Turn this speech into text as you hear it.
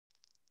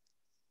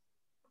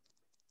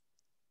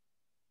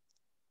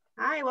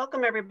Hi,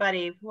 welcome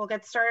everybody. We'll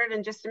get started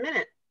in just a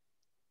minute.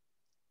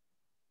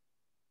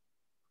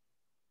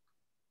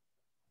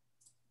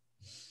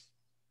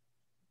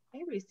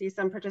 Okay, we see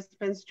some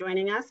participants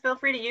joining us. Feel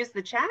free to use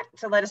the chat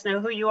to let us know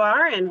who you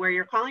are and where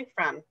you're calling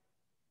from.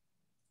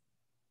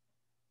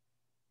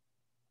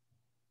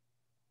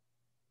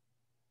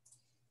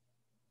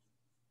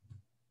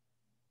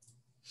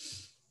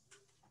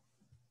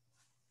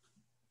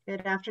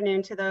 Good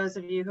afternoon to those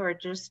of you who are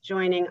just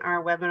joining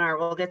our webinar.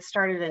 We'll get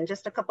started in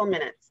just a couple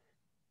minutes.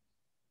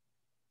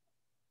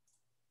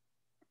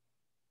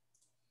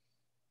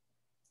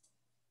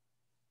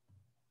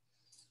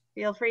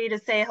 Feel free to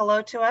say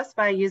hello to us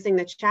by using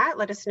the chat.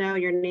 Let us know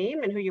your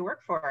name and who you work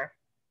for.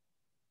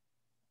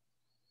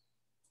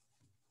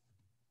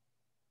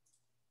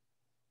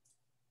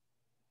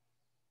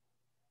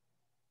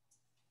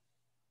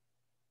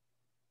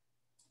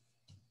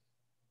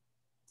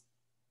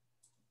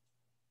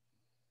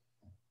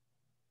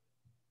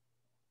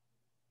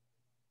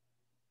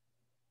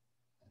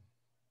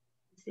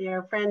 See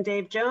our friend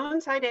Dave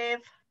Jones. Hi, Dave.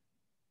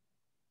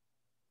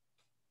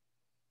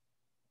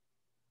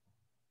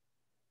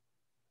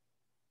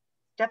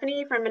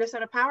 Stephanie from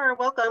Minnesota Power,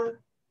 welcome.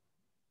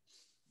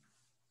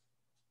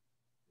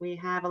 We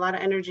have a lot of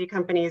energy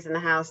companies in the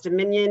house.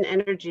 Dominion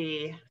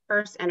Energy,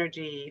 First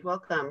Energy,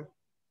 welcome.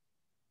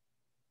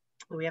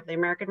 We have the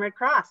American Red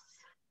Cross.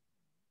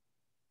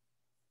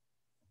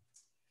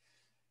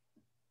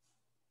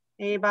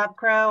 Hey, Bob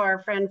Crow,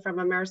 our friend from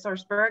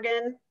Amerisource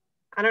Bergen.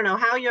 I don't know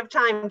how you have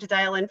time to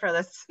dial in for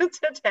this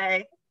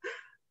today.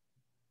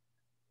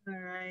 All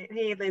right,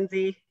 hey,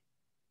 Lindsay,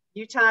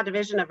 Utah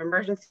Division of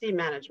Emergency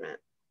Management.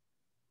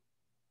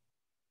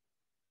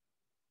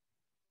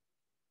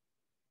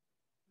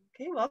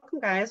 Okay, welcome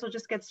guys. We'll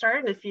just get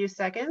started in a few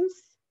seconds.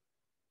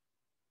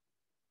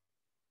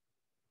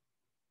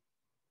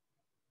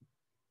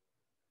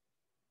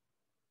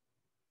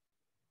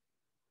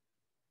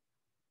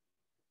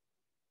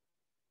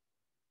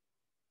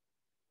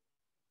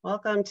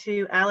 Welcome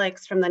to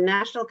Alex from the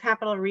National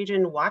Capital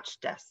Region Watch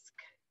Desk.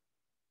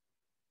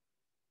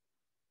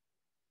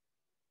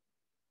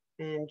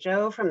 And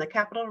Joe from the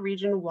Capital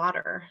Region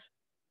Water.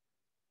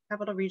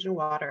 Capital Region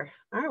Water.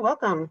 All right,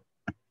 welcome.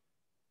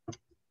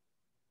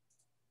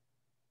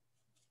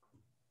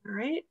 All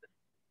right.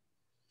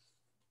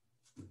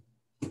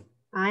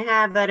 I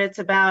have that it's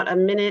about a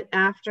minute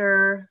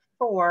after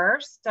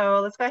 4, so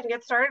let's go ahead and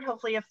get started.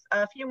 Hopefully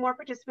a few more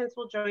participants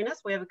will join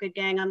us. We have a good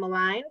gang on the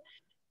line.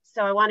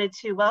 So I wanted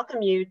to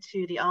welcome you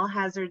to the All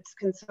Hazards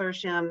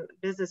Consortium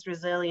Business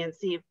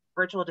Resiliency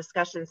Virtual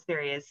Discussion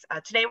Series.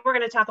 Today we're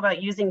going to talk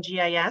about using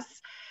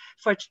GIS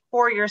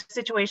for your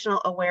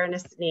situational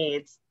awareness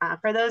needs.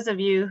 For those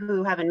of you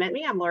who haven't met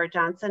me, I'm Laura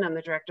Johnson. I'm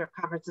the Director of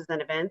Conferences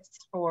and Events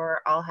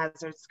for All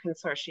Hazards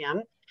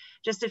Consortium.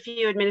 Just a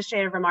few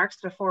administrative remarks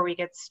before we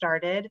get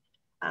started.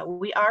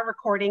 We are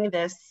recording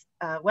this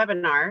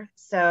webinar,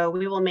 so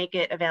we will make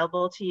it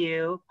available to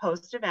you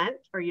post-event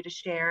for you to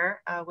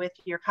share with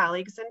your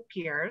colleagues and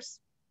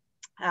peers.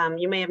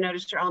 You may have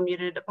noticed you're all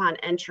muted upon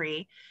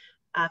entry.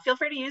 Feel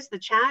free to use the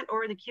chat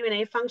or the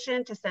Q&A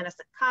function to send us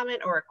a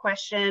comment or a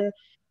question.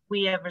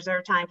 We have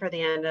reserved time for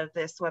the end of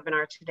this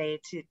webinar today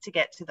to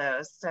get to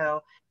those.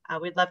 So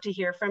we'd love to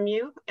hear from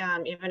you,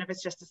 even if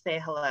it's just to say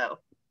hello.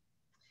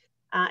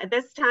 At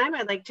this time,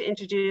 I'd like to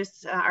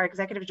introduce our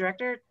Executive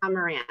Director, Tom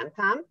Moran.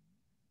 Tom?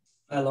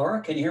 Hi, Laura.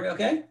 Can you hear me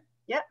okay?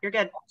 Yep, you're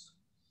good.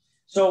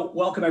 So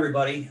welcome,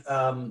 everybody.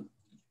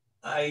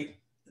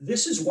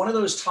 This is one of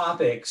those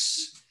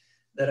topics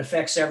that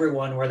affects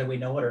everyone, whether we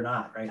know it or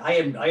not, right? I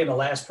am the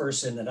last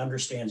person that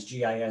understands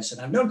GIS,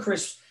 and I've known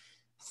Chris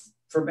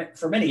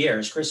for many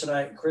years. Chris and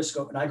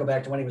I go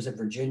back to when he was at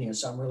Virginia,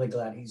 so I'm really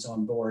glad he's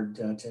on board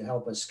to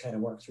help us kind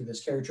of work through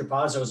this. Carrie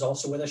Trapazzo is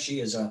also with us.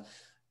 She is a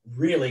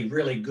really,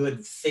 really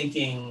good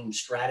thinking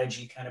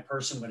strategy kind of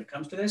person when it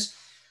comes to this.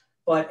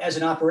 But as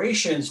an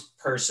operations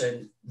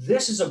person,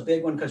 this is a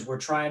big one because we're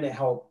trying to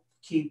help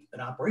keep an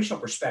operational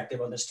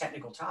perspective on this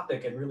technical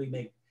topic and really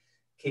make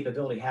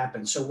capability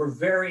happen. So we're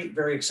very,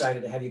 very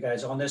excited to have you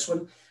guys on this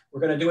one.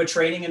 We're going to do a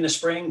training in the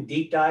spring,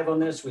 deep dive on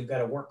this. We've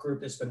got a work group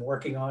that's been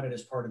working on it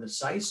as part of the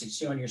SICE. You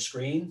see on your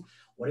screen,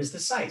 what is the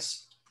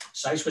SICE?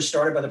 SICE was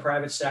started by the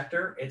private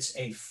sector. It's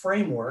a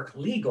framework,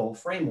 legal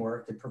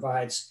framework that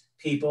provides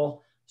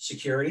people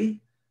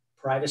security,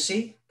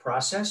 privacy,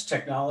 process,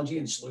 technology,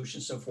 and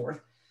solutions, so forth.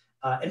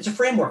 And it's a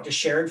framework to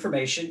share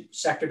information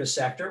sector to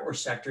sector or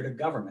sector to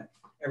government.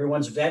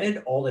 Everyone's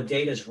vetted. All the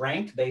data is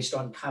ranked based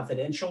on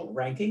confidential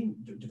ranking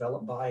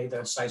developed by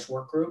the SICE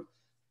work group.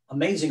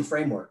 Amazing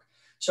framework.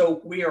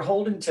 So we are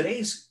holding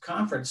today's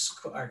conference,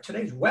 or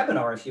today's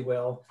webinar, if you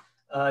will,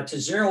 to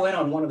zero in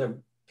on one of the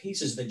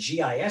pieces the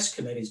GIS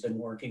committee has been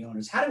working on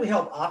is how do we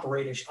help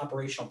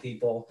operational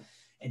people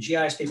and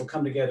GIS people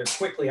come together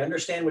quickly,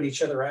 understand what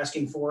each other are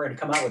asking for, and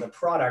come out with a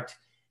product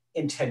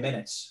in 10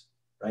 minutes,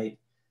 right?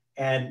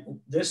 And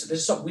this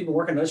is something we've been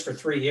working on this for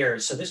 3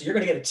 years. So you're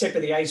going to get a tip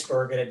of the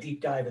iceberg and a deep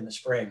dive in the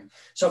spring.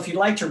 So if you'd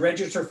like to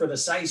register for the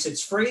SICE,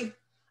 it's free.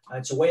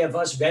 It's a way of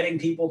us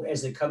vetting people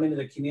as they come into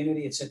the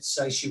community. It's at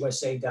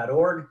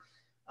siceusa.org.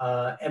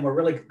 And we're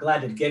really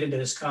glad to get into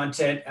this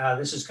content.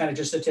 This is kind of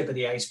just the tip of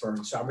the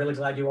iceberg. So I'm really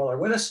glad you all are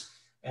with us.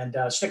 And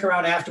stick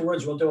around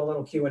afterwards. We'll do a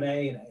little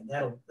Q&A, and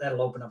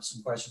that'll open up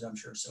some questions, I'm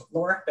sure. So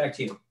Laura, back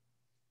to you.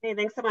 Hey,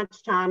 thanks so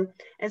much, Tom.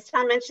 As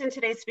Tom mentioned,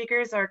 today's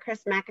speakers are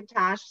Chris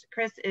McIntosh.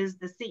 Chris is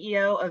the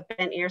CEO of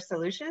Bent Ear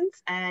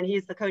Solutions, and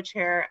he's the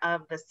co-chair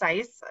of the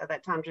SICE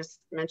that Tom just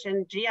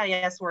mentioned,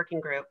 GIS working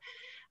group.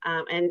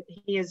 And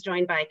he is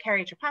joined by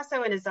Carrie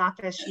Trapasso in his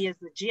office. She is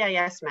the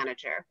GIS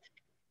manager.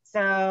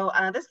 So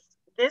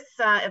this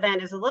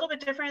event is a little bit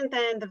different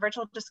than the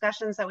virtual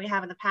discussions that we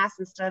have in the past.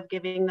 Instead of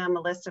giving them a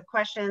list of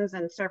questions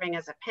and serving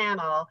as a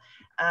panel,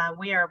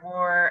 we are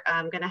more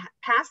going to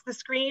pass the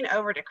screen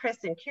over to Chris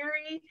and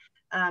Carrie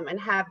and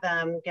have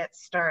them get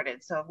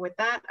started. So with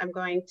that, I'm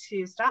going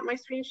to stop my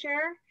screen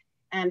share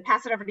and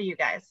pass it over to you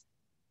guys.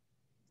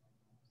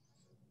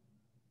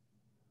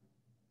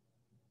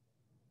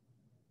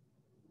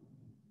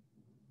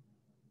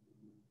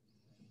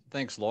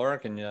 Thanks, Laura.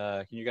 Can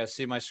you guys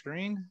see my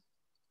screen?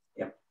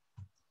 Yep.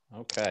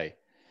 Okay.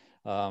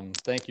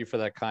 Thank you for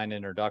that kind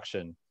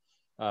introduction.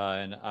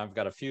 And I've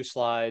got a few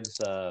slides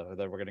that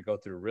we're going to go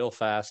through real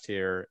fast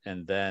here,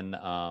 and then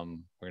we're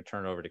going to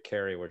turn it over to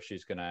Carrie, where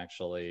she's going to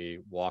actually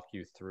walk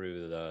you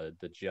through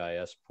the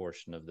GIS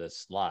portion of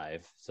this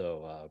live.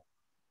 So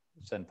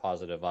send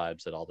positive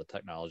vibes that all the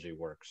technology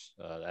works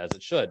as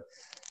it should.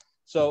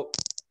 So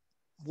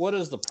what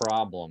is the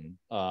problem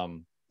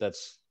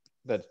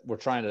that we're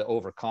trying to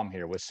overcome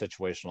here with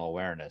situational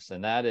awareness?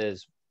 And that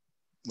is,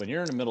 when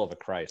you're in the middle of a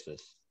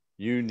crisis,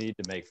 you need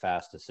to make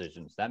fast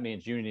decisions. That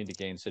means you need to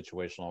gain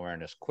situational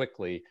awareness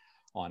quickly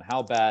on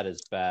how bad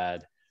is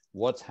bad,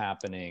 what's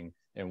happening,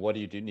 and what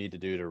do you need to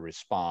do to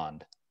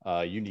respond.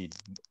 You need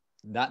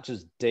not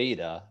just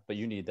data, but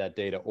you need that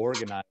data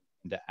organized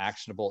into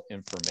actionable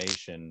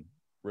information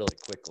really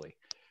quickly.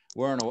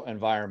 We're in an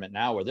environment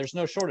now where there's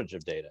no shortage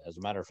of data. As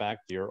a matter of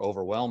fact, you're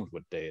overwhelmed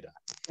with data.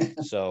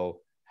 So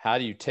how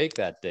do you take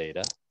that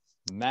data,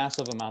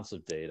 massive amounts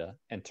of data,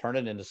 and turn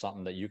it into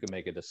something that you can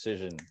make a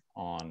decision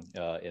on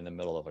in the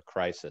middle of a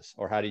crisis?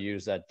 Or how do you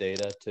use that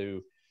data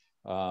to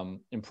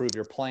improve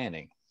your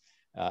planning?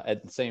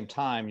 At the same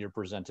time, you're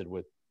presented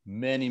with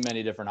many,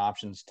 many different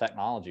options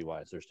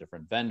technology-wise. There's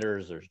different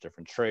vendors, there's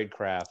different trade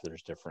craft,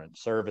 there's different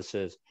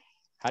services.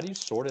 How do you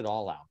sort it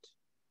all out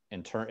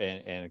and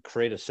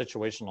create a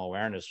situational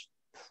awareness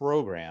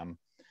program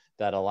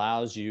that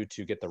allows you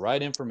to get the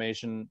right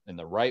information in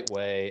the right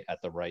way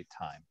at the right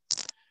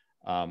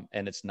time?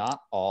 And it's not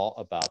all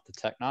about the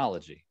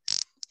technology.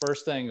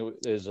 First thing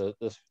is,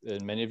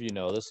 and many of you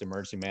know this,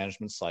 emergency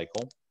management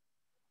cycle.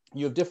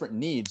 You have different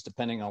needs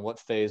depending on what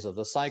phase of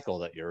the cycle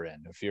that you're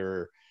in. If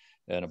you're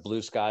in a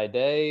blue sky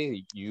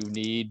day, you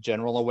need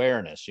general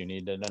awareness. You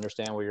need to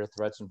understand where your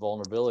threats and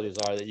vulnerabilities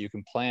are that you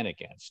can plan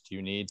against.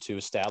 You need to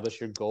establish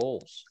your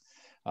goals.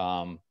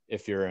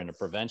 If you're in a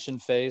prevention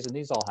phase, and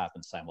these all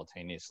happen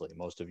simultaneously,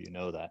 most of you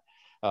know that.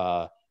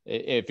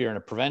 If you're in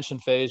a prevention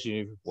phase,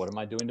 what am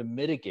I doing to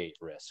mitigate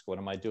risk? What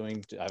am I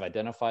doing? I've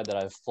identified that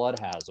I have flood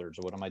hazards.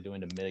 What am I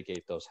doing to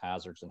mitigate those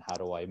hazards? And how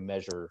do I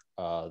measure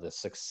the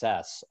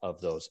success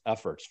of those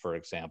efforts, for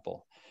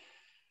example?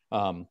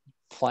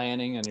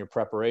 Planning and your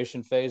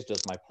preparation phase,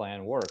 does my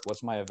plan work?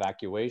 What's my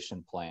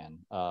evacuation plan?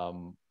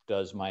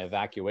 Does my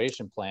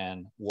evacuation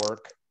plan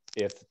work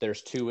if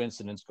there's two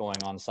incidents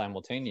going on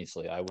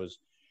simultaneously?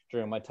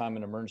 During my time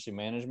in emergency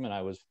management,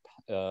 I was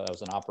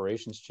an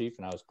operations chief,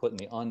 and I was put in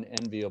the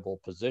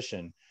unenviable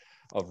position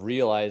of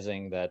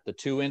realizing that the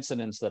two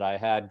incidents that I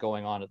had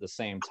going on at the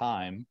same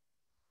time,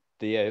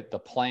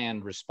 the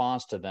planned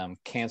response to them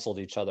canceled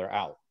each other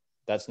out.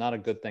 That's not a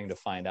good thing to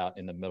find out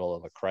in the middle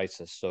of a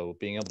crisis. So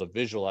being able to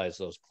visualize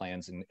those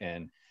plans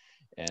and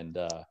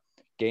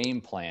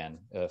game plan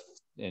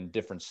in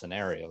different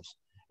scenarios.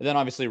 And then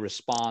obviously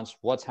response,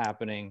 what's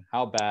happening,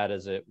 how bad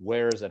is it,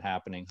 where is it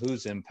happening,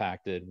 who's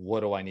impacted, what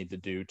do I need to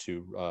do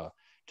to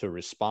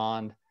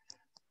respond?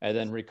 And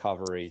then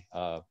recovery,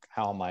 how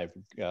am I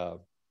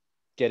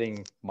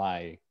getting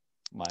my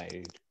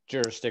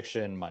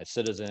jurisdiction, my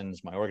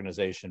citizens, my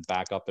organization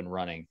back up and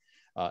running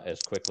as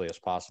quickly as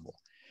possible.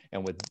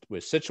 And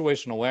with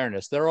situational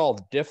awareness, they're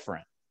all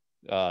different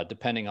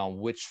depending on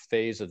which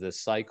phase of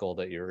this cycle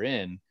that you're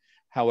in.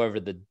 However,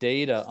 the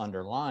data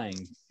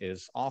underlying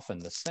is often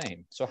the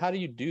same. So how do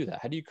you do that?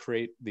 How do you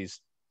create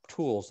these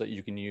tools that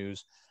you can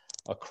use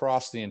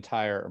across the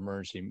entire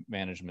emergency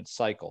management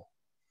cycle?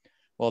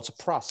 Well, it's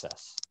a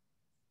process.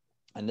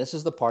 And this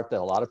is the part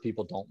that a lot of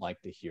people don't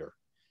like to hear,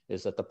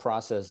 is that the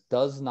process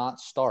does not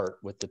start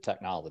with the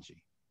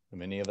technology.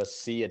 Many of us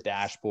see a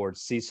dashboard,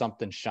 see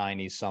something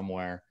shiny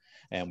somewhere,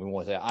 and we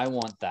want to say, I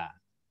want that.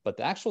 But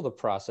the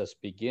process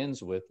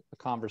begins with a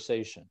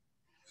conversation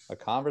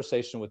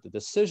with the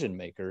decision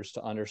makers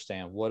to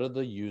understand, what are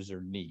the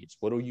user needs?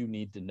 What do you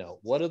need to know?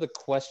 What are the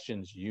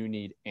questions you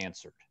need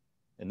answered?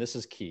 And this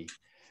is key,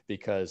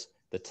 because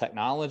the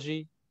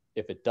technology,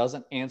 if it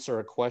doesn't answer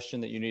a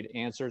question that you need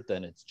answered,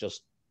 then it's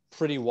just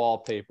pretty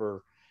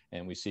wallpaper.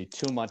 And we see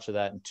too much of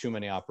that in too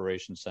many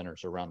operation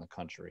centers around the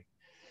country.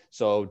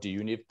 So do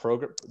you need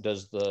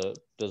does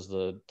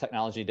the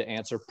technology need to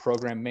answer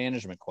program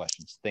management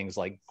questions, things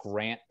like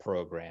grant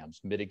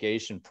programs,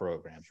 mitigation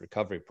programs,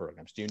 recovery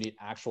programs? Do you need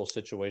actual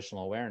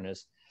situational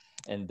awareness?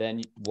 And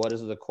then what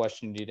is the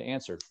question you need to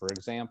answer? For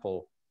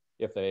example,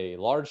 if a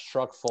large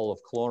truck full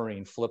of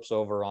chlorine flips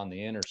over on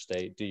the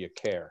interstate, do you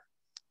care?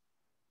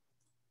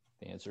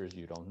 The answer is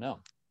you don't know.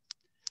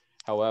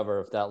 However,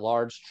 if that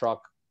large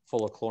truck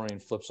full of chlorine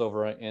flips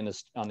over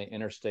on the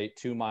interstate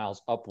 2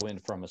 miles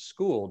upwind from a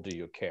school, do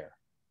you care?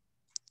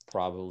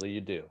 Probably you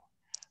do.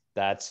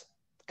 That's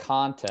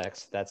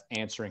context. That's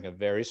answering a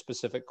very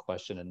specific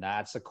question, and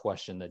that's a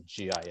question that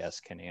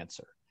GIS can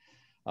answer.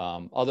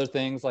 Other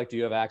things like, do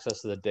you have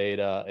access to the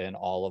data and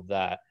all of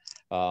that?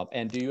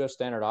 And do you have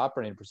standard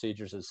operating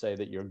procedures that say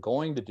that you're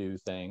going to do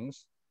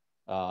things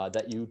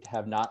that you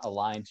have not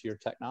aligned to your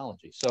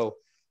technology? So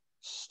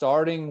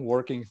starting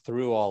working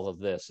through all of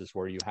this is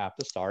where you have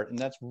to start, and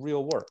that's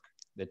real work.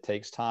 It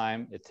takes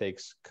time, it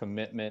takes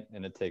commitment,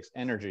 and it takes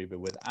energy, but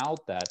without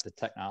that, the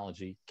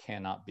technology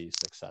cannot be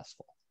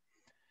successful.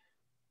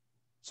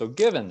 So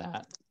given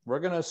that, we're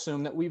going to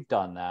assume that we've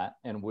done that,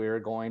 and we're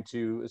going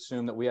to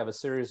assume that we have a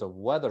series of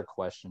weather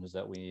questions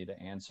that we need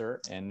to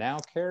answer. And now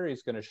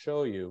Carrie's going to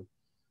show you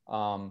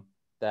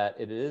that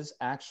it is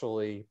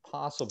actually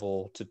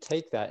possible to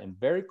take that and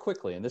very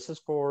quickly, and this is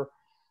for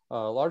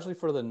largely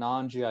for the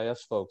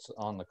non-GIS folks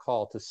on the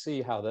call, to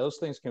see how those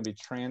things can be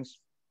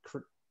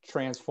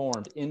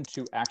transformed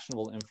into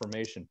actionable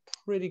information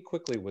pretty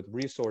quickly with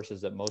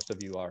resources that most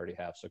of you already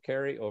have. So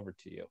Carrie, over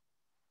to you.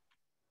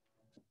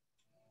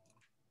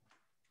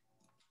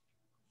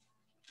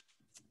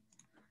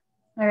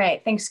 All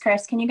right, thanks,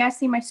 Chris. Can you guys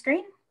see my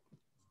screen?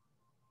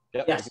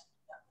 Yep. Yes.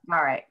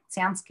 All right,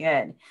 sounds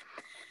good.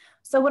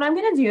 So what I'm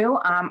going to do,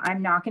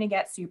 I'm not going to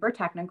get super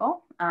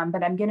technical,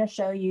 but I'm going to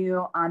show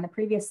you on the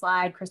previous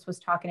slide, Chris was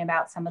talking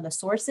about some of the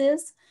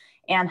sources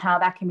and how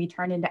that can be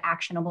turned into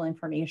actionable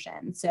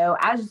information. So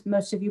as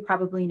most of you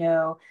probably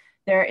know,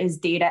 there is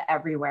data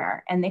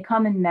everywhere and they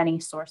come in many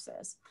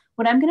sources.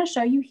 What I'm going to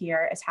show you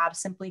here is how to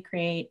simply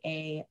create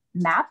a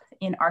map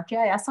in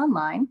ArcGIS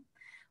Online,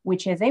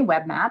 which is a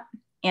web map,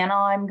 and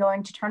I'm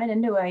going to turn it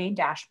into a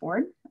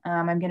dashboard.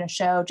 I'm going to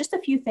show just a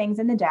few things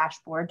in the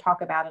dashboard,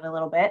 talk about it a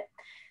little bit,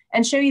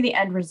 and show you the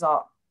end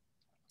result.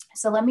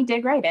 So let me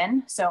dig right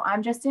in. So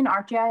I'm just in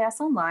ArcGIS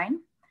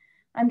Online.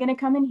 I'm going to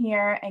come in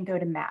here and go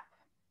to map.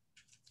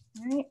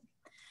 All right.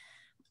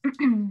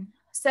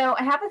 So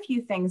I have a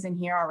few things in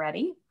here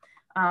already,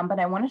 but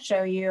I want to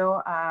show you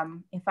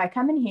if I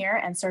come in here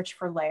and search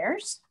for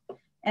layers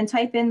and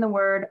type in the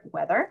word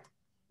weather,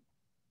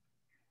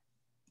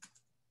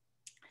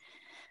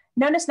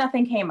 notice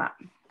nothing came up.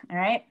 All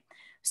right.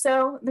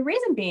 So the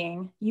reason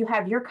being, you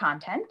have your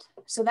content.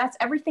 So that's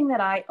everything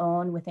that I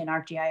own within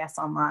ArcGIS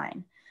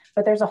Online.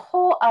 But there's a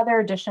whole other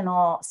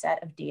additional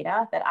set of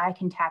data that I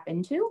can tap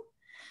into.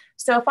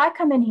 So if I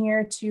come in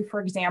here to,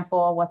 for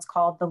example, what's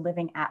called the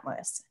Living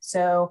Atlas.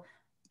 So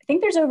I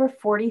think there's over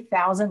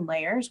 40,000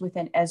 layers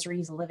within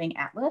Esri's Living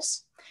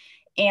Atlas.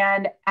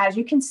 And as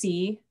you can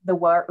see, the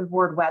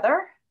word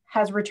weather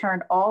has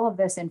returned all of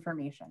this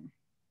information.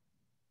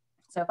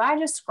 So if I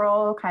just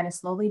scroll kind of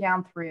slowly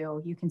down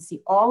through, you can see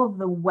all of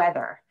the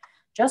weather,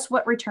 just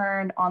what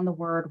returned on the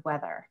word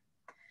weather.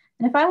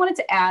 And if I wanted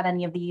to add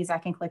any of these, I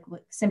can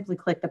simply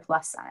click the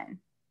plus sign.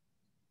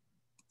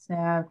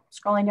 So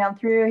scrolling down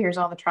through, here's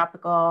all the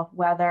tropical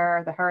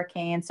weather, the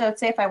hurricanes. So let's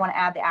say if I want to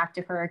add the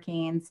active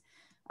hurricanes,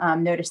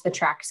 notice the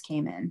tracks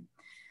came in.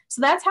 So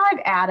that's how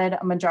I've added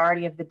a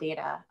majority of the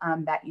data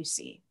that you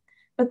see.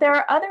 But there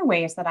are other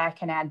ways that I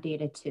can add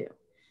data too.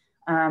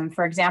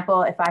 For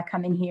example, if I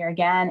come in here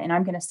again and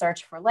I'm going to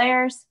search for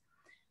layers,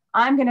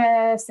 I'm going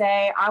to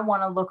say I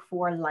want to look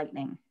for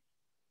lightning.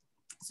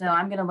 So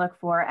I'm going to look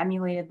for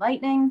emulated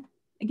lightning.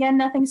 Again,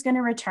 nothing's going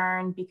to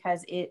return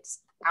because it's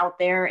out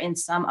there in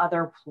some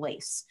other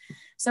place.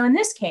 So in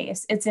this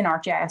case, it's in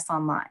ArcGIS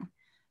Online.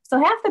 So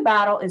half the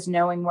battle is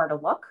knowing where to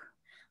look.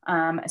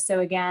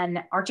 So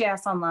again,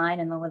 ArcGIS Online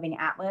and the Living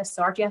Atlas.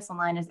 So ArcGIS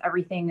Online is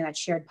everything that's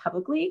shared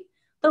publicly.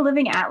 The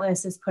Living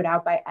Atlas is put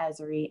out by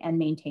Esri and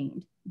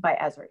maintained by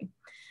Esri.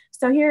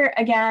 So here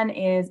again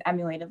is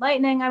emulated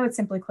lightning. I would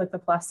simply click the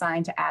plus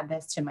sign to add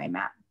this to my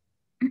map.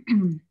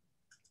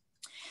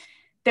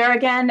 There are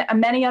again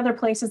many other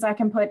places I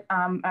can put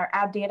or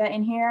add data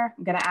in here.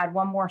 I'm going to add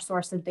one more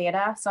source of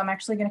data. So I'm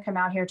actually going to come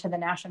out here to the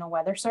National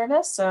Weather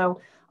Service.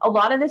 So a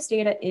lot of this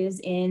data is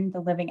in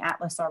the Living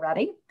Atlas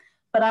already,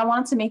 but I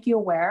wanted to make you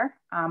aware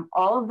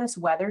all of this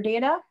weather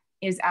data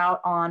is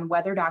out on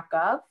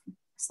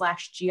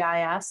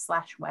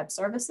weather.gov/GIS/web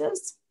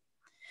services.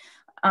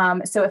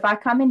 So if I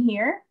come in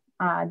here,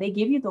 they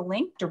give you the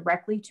link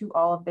directly to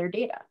all of their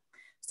data.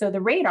 So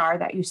the radar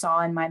that you saw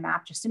in my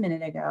map just a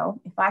minute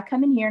ago, if I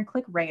come in here and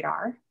click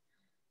radar,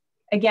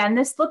 again,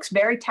 this looks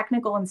very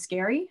technical and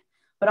scary,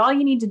 but all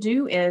you need to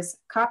do is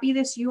copy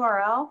this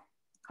URL,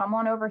 come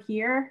on over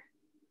here,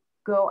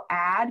 go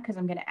add, because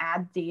I'm going to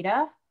add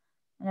data.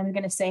 And I'm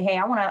going to say, hey,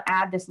 I want to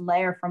add this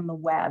layer from the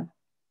web.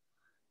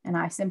 And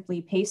I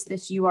simply paste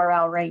this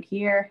URL right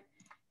here.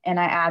 and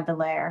I add the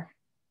layer.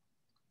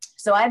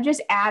 So I've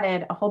just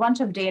added a whole bunch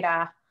of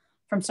data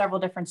from several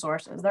different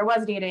sources. There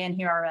was data in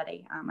here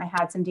already. I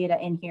had some data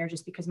in here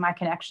just because my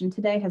connection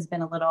today has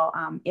been a little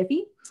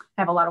iffy.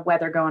 I have a lot of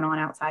weather going on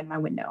outside my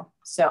window.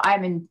 So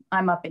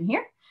I'm up in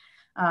here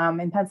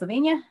in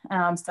Pennsylvania.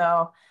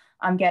 So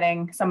I'm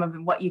getting some of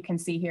what you can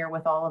see here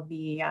with all of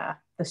the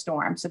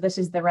storm. So this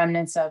is the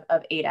remnants of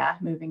Ada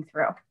moving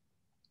through.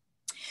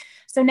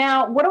 So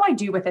now what do I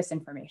do with this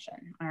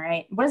information? All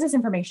right, what does this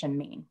information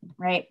mean,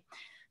 right?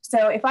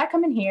 So if I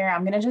come in here,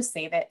 I'm gonna just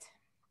save it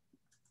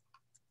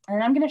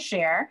and I'm gonna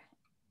share.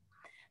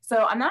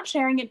 So I'm not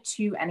sharing it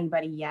to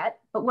anybody yet,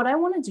 but what I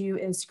wanna do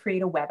is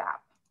create a web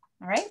app,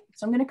 all right?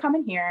 So I'm gonna come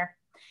in here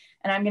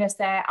and I'm gonna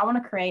say, I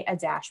wanna create a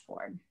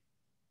dashboard.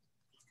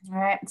 All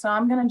right, so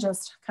I'm gonna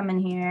just come in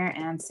here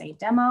and say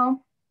demo,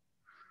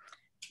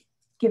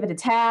 give it a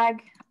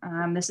tag.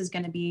 This is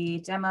gonna be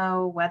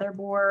demo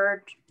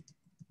weatherboard.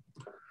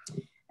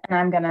 And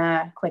I'm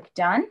gonna click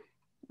done.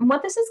 And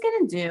what this is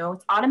gonna do,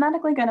 it's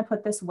automatically gonna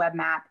put this web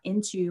map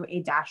into a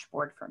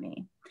dashboard for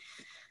me.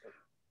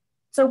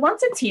 So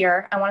once it's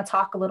here, I wanna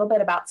talk a little bit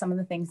about some of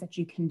the things that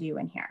you can do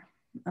in here.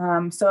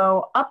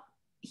 So up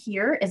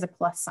here is a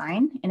plus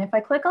sign. And if I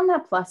click on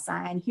that plus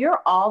sign, here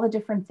are all the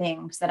different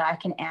things that I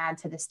can add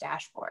to this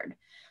dashboard.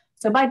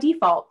 So by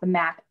default, the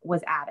map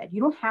was added.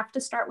 You don't have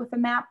to start with a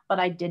map, but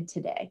I did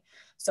today.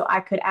 So I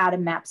could add a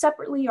map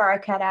separately, or I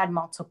could add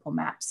multiple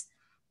maps.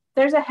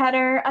 There's a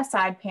header, a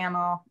side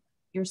panel,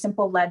 your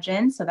simple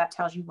legend. So that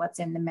tells you what's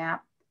in the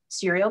map.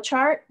 Serial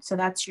chart. So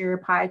that's your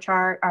pie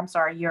chart. I'm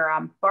sorry,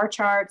 your bar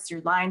charts,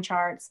 your line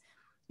charts.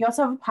 You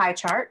also have a pie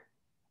chart.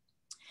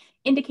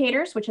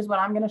 Indicators, which is what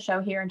I'm going to show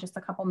here in just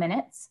a couple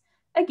minutes.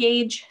 A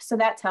gauge. So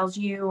that tells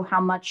you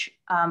how much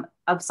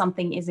of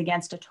something is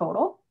against a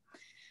total.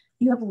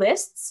 You have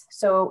lists.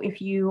 So if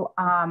you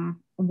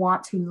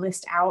want to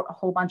list out a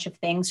whole bunch of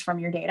things from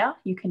your data,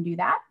 you can do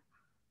that.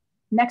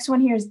 Next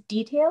one here is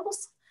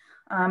details.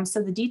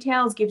 So the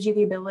details gives you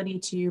the ability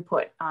to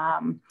put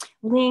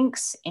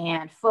links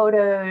and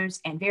photos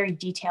and very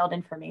detailed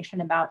information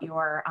about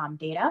your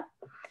data.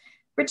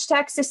 Rich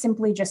text is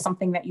simply just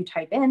something that you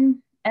type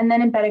in. And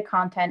then embedded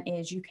content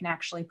is you can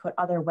actually put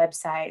other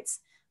websites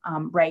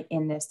right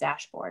in this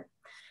dashboard.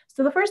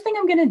 So the first thing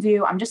I'm gonna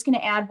do, I'm just gonna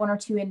add 1 or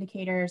 2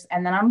 indicators,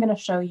 and then I'm gonna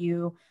show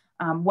you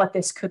what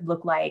this could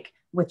look like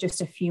with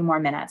just a few more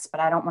minutes, but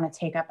I don't wanna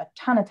take up a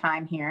ton of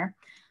time here.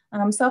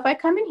 So if I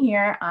come in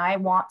here, I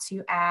want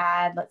to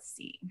add, let's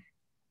see,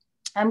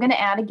 I'm gonna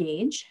add a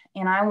gauge,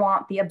 and I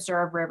want the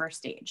observed river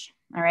stage.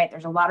 All right,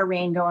 there's a lot of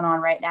rain going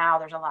on right now.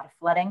 There's a lot of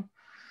flooding.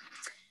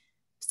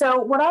 So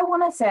what I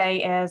wanna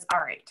say is, all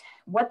right,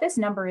 what this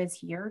number is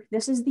here,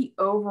 this is the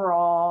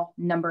overall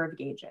number of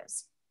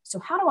gauges. So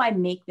how do I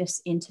make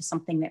this into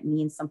something that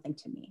means something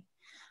to me?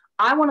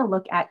 I wanna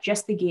look at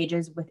just the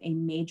gauges with a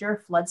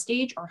major flood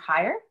stage or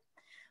higher.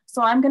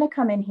 So I'm gonna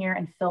come in here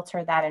and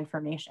filter that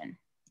information.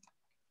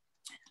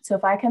 So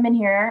if I come in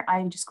here,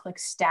 I just click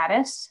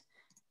status,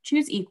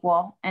 choose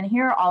equal, and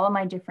here are all of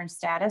my different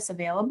status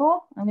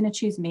available. I'm gonna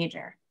choose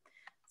major.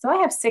 So I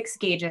have 6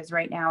 gauges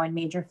right now in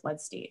major flood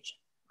stage.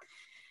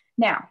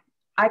 Now,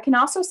 I can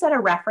also set a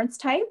reference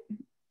type.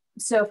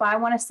 So if I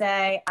wanna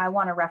say, I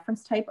want a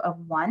reference type of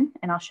 1,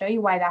 and I'll show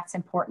you why that's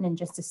important in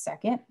just a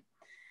second.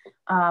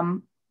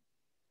 I'm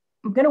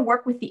gonna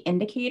work with the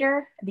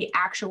indicator, the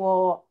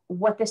actual,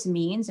 what this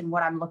means and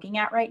what I'm looking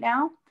at right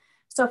now.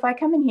 So if I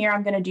come in here,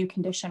 I'm gonna do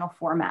conditional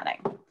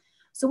formatting.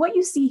 So what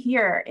you see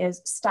here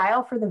is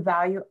style for the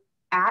value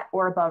at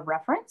or above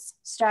reference,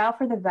 style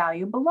for the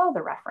value below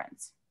the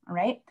reference, all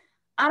right?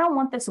 I don't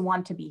want this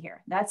 1 to be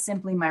here. That's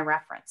simply my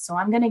reference. So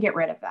I'm gonna get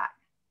rid of that.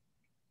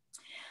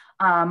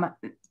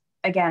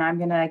 Again, I'm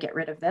gonna get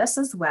rid of this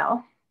as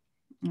well,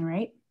 all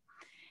right?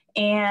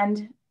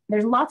 And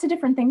there's lots of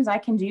different things I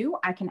can do.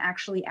 I can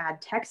actually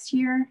add text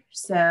here.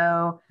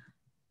 So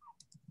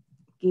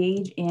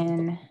gauge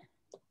in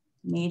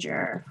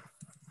major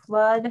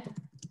flood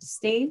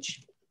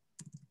stage.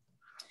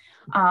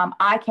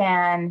 I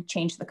can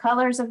change the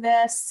colors of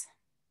this.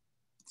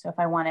 So if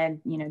I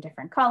wanted,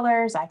 different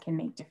colors, I can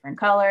make different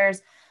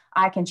colors.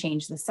 I can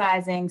change the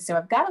sizing. So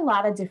I've got a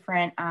lot of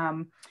different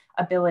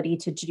ability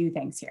to do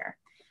things here.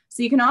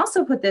 So you can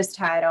also put this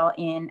title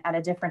in at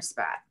a different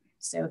spot.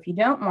 So if you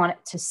don't want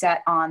it to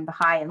set on the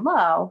high and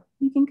low,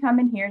 you can come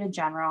in here to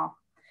general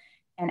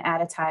and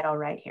add a title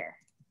right here.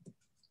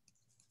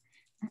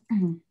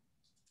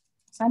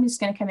 So I'm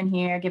just gonna come in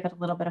here, give it a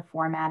little bit of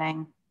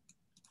formatting.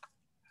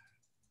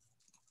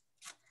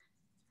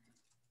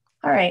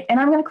 All right, and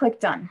I'm gonna click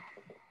done.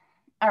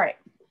 All right,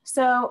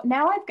 so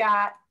now I've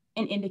got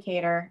an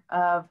indicator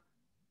of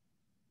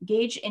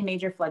gauge in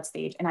major flood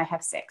stage, and I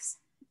have 6,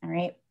 all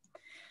right?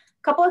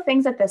 A couple of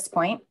things at this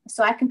point.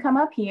 So I can come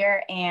up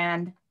here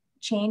and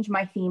change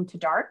my theme to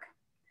dark.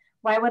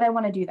 Why would I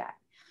wanna do that?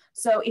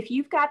 So if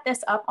you've got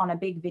this up on a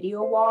big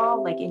video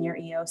wall, like in your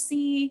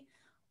EOC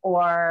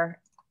or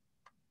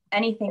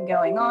anything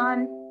going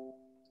on,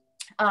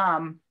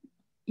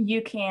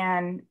 you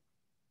can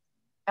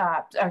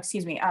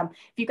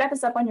if you've got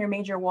this up on your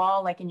major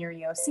wall, like in your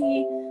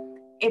EOC,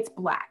 it's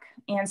black.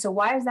 And so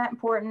why is that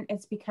important?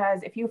 It's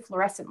because if you have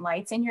fluorescent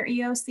lights in your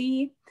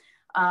EOC,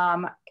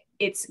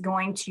 it's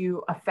going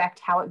to affect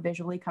how it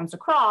visually comes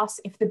across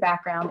if the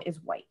background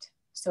is white.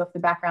 So if the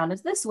background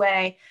is this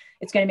way,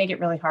 it's going to make it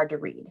really hard to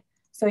read.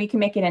 So you can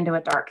make it into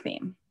a dark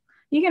theme.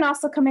 You can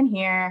also come in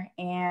here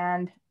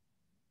and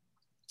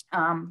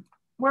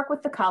work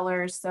with the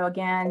colors. So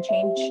again,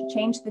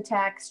 change the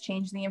text,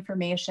 change the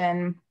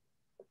information.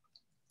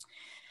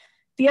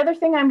 The other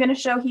thing I'm going to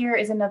show here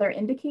is another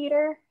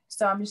indicator.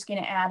 So I'm just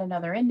going to add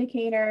another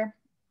indicator.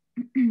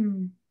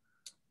 Let's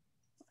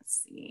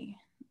see.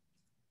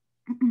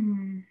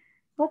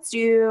 Let's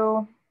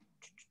do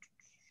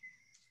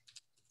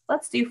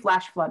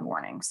flash flood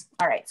warnings.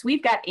 All right, so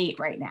we've got 8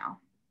 right now.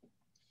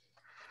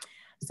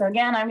 So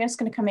again, I'm just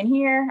going to come in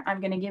here. I'm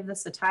going to give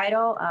this a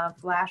title of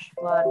flash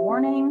flood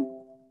warning.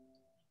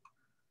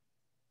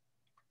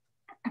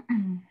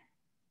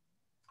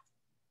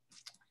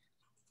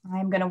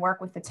 I'm going to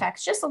work with the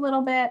text just a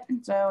little bit.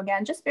 So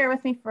again, just bear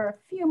with me for a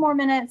few more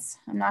minutes.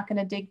 I'm not going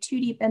to dig too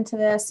deep into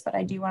this, but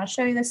I do want to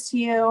show you this to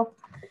you.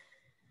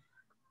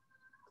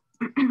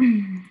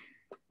 And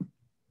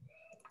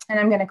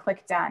I'm going to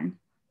click done.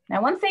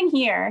 Now, one thing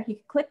here, you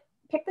can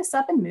pick this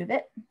up and move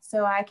it.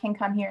 So I can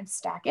come here and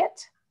stack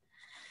it.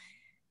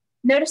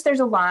 Notice there's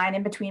a line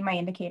in between my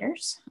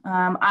indicators.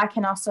 I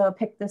can also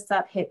pick this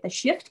up, hit the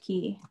shift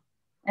key,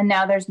 and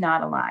now there's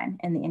not a line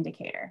in the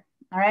indicator.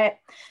 All right.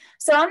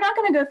 So I'm not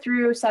going to go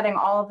through setting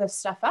all of this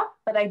stuff up,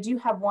 but I do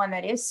have one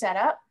that is set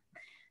up.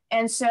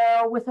 And so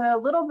with a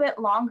little bit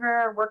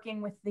longer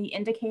working with the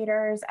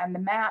indicators and the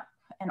map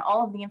and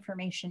all of the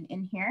information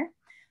in here,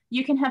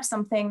 you can have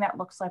something that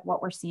looks like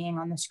what we're seeing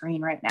on the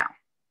screen right now.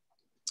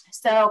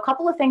 So a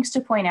couple of things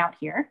to point out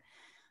here.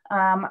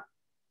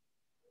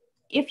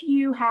 If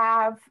you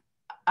have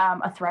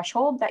a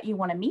threshold that you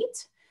want to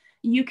meet,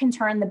 you can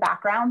turn the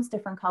backgrounds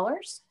different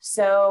colors.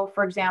 So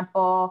for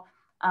example,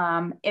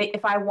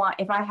 if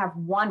I have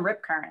one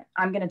rip current,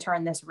 I'm going to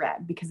turn this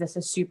red because this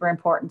is super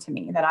important to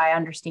me that I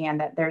understand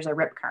that there's a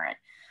rip current.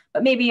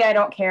 But maybe I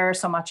don't care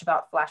so much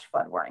about flash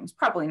flood warnings.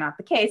 Probably not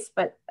the case,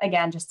 but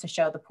again, just to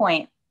show the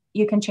point,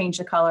 you can change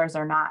the colors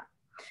or not.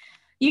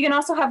 You can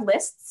also have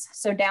lists.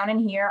 So down in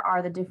here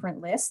are the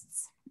different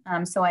lists.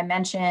 So I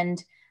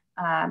mentioned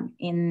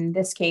in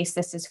this case,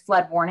 this is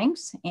flood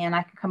warnings, and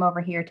I can come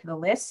over here to the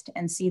list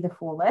and see the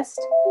full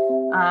list.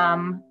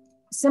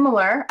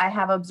 Similar, I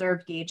have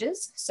observed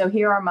gauges. So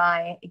here are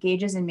my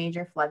gauges in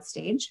major flood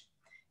stage.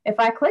 If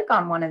I click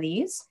on one of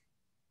these,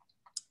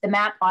 the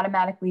map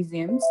automatically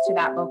zooms to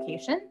that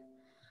location.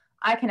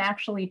 I can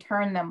actually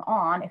turn them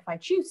on if I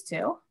choose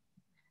to.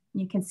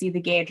 You can see the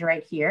gauge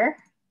right here.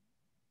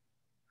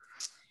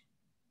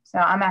 So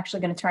I'm actually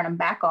going to turn them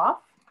back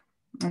off,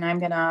 and I'm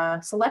going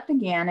to select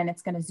again, and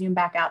it's going to zoom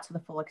back out to the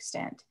full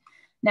extent.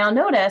 Now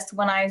notice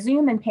when I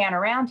zoom and pan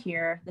around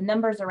here, the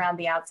numbers around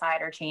the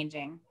outside are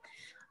changing.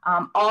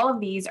 All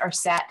of these are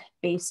set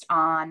based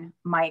on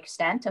my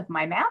extent of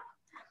my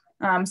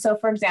map. So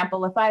for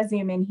example, if I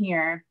zoom in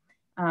here,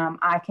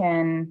 I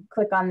can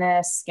click on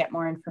this, get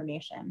more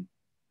information.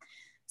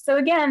 So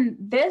again,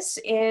 this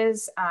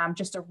is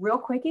just a real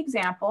quick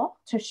example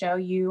to show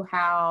you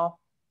how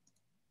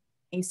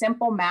a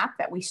simple map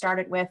that we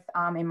started with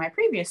in my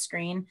previous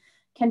screen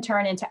can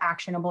turn into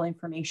actionable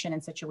information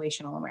and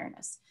situational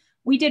awareness.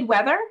 We did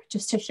weather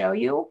just to show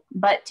you,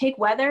 but take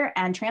weather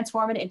and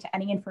transform it into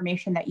any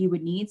information that you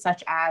would need,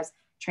 such as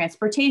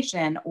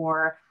transportation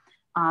or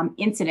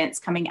incidents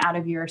coming out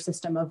of your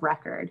system of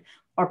record,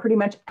 or pretty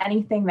much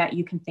anything that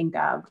you can think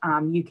of,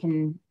 you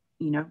can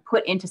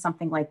put into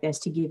something like this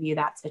to give you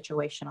that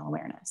situational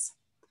awareness.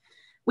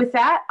 With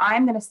that,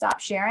 I'm going to stop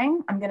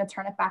sharing. I'm going to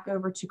turn it back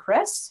over to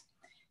Chris.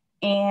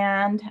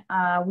 And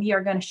we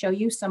are going to show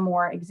you some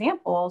more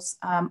examples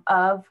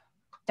of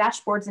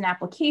dashboards and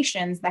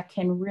applications that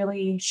can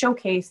really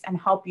showcase and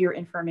help your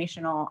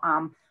informational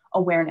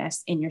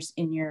awareness in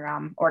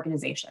your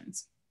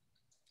organizations.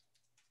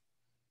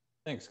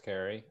 Thanks,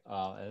 Carrie.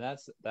 And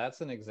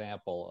that's an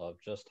example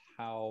of just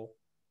how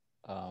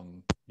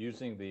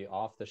using the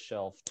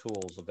off-the-shelf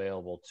tools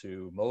available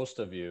to most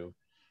of you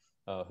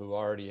who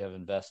already have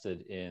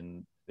invested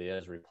in the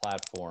Esri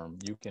platform,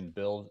 you can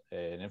build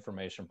an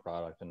information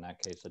product, in that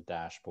case, a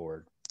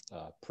dashboard,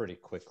 pretty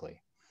quickly.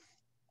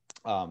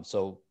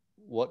 So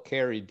what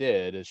Carrie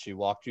did is she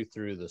walked you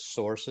through the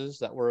sources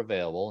that were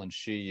available, and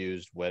she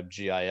used web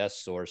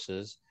GIS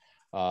sources,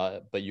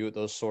 but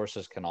those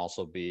sources can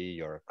also be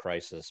your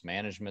crisis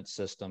management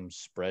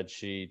systems,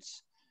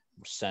 spreadsheets,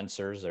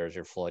 sensors, there's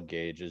your flood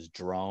gauges,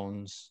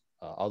 drones,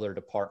 other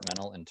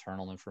departmental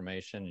internal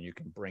information, and you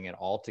can bring it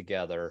all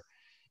together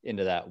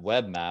into that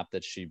web map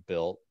that she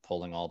built,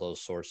 pulling all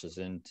those sources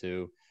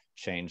into,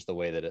 change the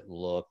way that it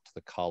looked,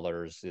 the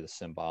colors, the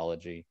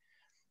symbology.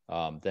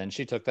 Then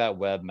she took that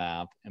web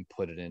map and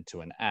put it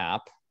into an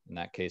app, in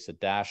that case, a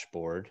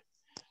dashboard.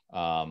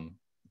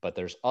 But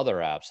there's other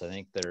apps. I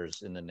think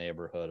there's in the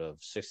neighborhood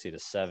of 60 to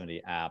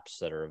 70 apps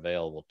that are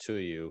available to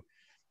you.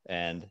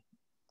 And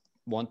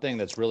one thing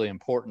that's really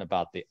important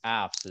about the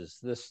apps is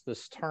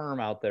this term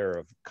out there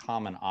of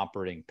common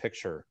operating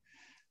picture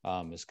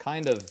is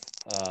kind of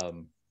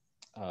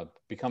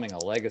becoming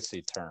a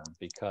legacy term,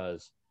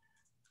 because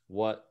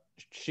what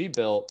she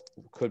built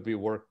could be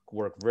work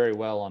very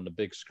well on the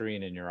big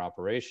screen in your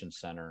operations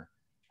center.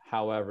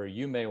 However,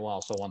 you may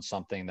also want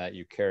something that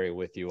you carry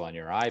with you on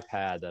your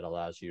iPad that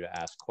allows you to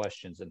ask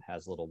questions and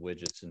has little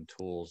widgets and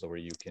tools where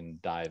you can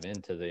dive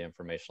into the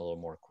information a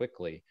little more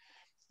quickly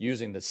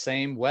using the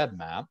same web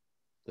map,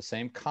 the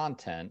same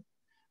content,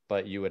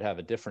 but you would have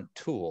a different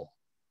tool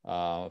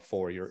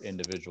for your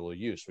individual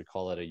use. We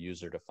call it a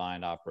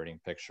user-defined operating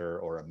picture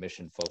or a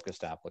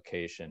mission-focused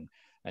application.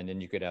 And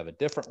then you could have a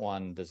different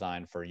one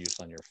designed for use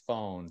on your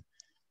phone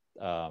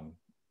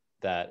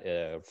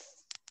that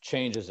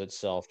changes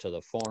itself to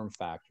the form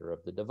factor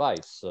of the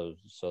device.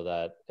 So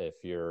that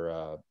if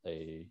you're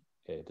a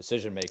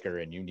decision maker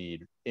and you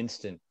need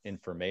instant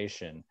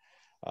information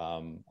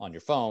on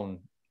your phone,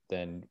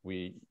 then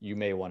you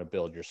may want to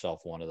build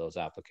yourself one of those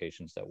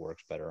applications that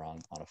works better on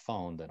a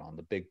phone than on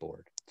the big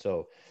board.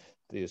 So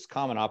this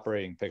common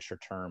operating picture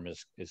term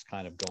is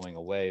kind of going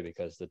away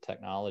because the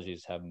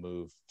technologies have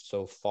moved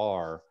so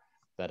far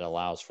that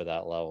allows for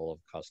that level of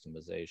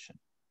customization.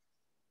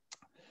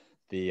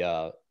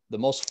 The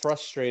most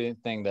frustrating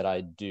thing that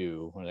I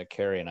do, that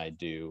Carrie and I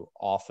do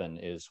often,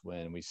 is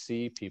when we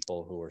see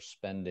people who are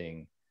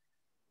spending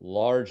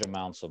large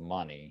amounts of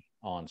money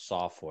on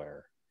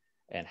software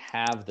and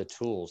have the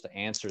tools to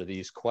answer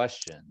these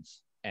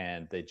questions,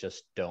 and they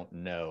just don't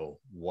know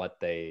what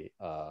they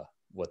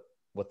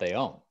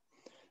own.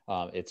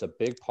 It's a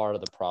big part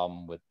of the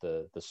problem with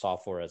the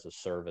software as a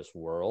service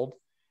world,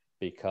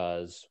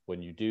 because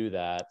when you do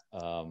that,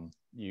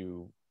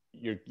 you're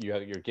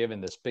given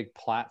this big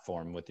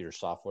platform with your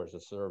software as a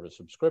service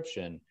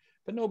subscription,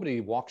 but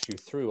nobody walks you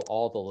through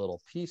all the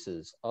little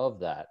pieces of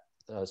that.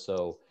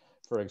 So,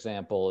 for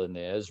example, in the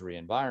Esri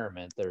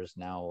environment, there's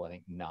now, I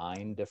think,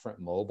 9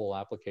 different mobile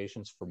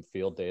applications from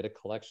field data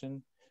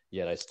collection,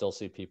 yet I still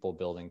see people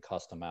building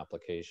custom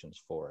applications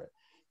for it.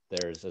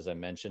 There's, as I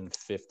mentioned,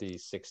 50,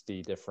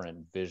 60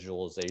 different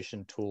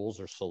visualization tools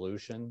or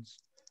solutions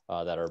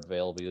that are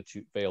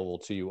available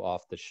to you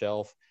off the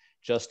shelf.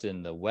 Just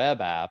in the web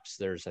apps,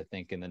 there's, I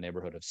think, in the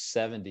neighborhood of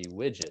 70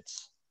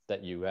 widgets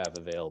that you have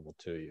available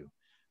to you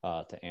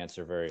to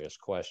answer various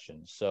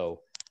questions.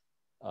 So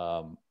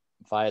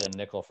if I had a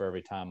nickel for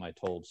every time I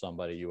told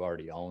somebody you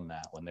already own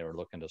that when they were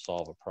looking to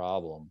solve a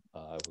problem,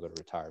 I would have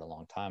retired a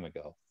long time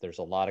ago. There's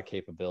a lot of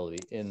capability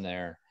in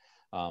there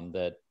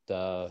that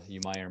you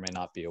might or may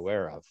not be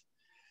aware of.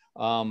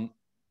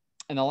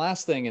 And the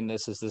last thing in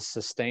this is this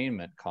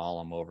sustainment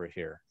column over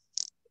here.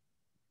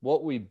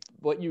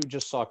 What you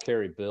just saw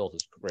Carrie build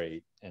is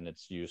great and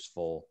it's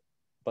useful,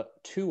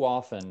 but too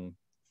often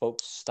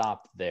folks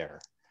stop there.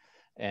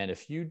 And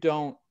if you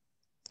don't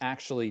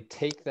actually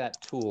take that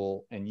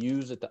tool and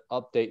use it to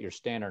update your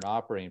standard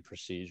operating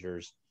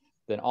procedures,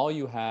 then all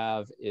you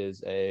have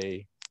is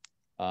a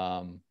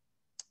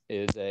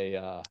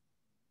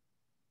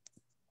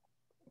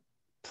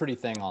pretty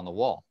thing on the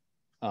wall.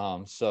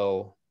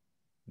 So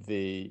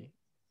the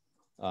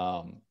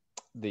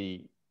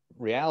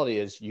reality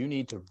is you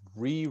need to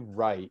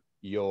rewrite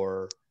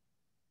your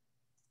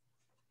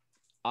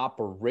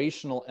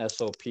operational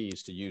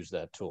SOPs to use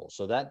that tool.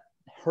 So that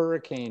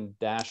hurricane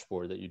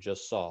dashboard that you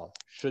just saw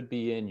should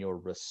be in your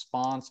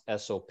response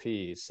SOP,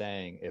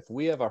 saying if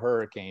we have a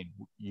hurricane,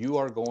 you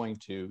are going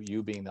to,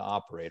 you being the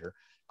operator,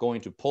 going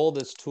to pull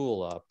this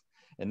tool up,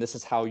 and this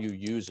is how you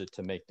use it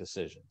to make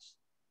decisions.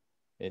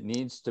 It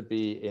needs to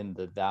be in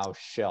the thou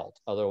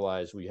shalt.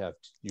 Otherwise, you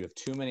have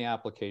too many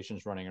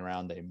applications running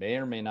around. They may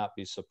or may not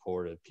be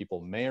supported. People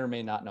may or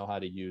may not know how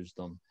to use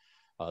them.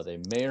 They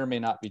may or may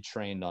not be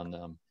trained on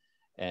them.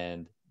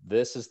 And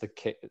this is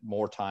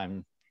more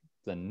time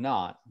than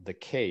not the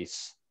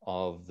case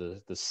of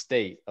the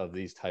state of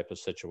these type of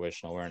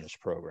situational awareness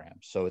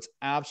programs. So it's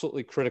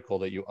absolutely critical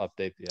that you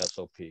update the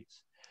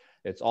SOPs.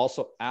 It's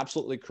also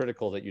absolutely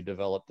critical that you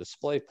develop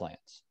display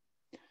plans.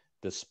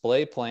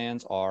 Display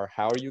plans are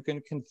how you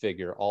can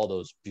configure all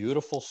those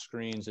beautiful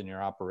screens in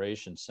your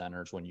operations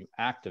centers when you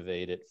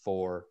activate it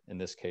for, in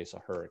this case, a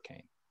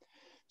hurricane.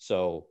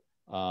 So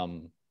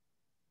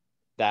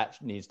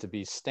that needs to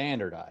be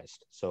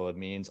standardized. So it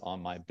means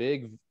on my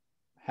big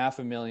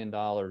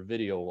 $500,000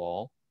 video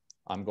wall,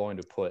 I'm going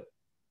to put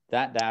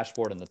that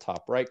dashboard in the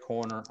top right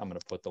corner. I'm going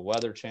to put the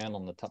weather channel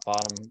in the top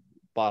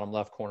bottom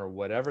left corner,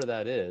 whatever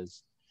that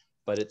is.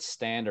 But it's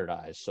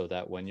standardized so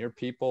that when your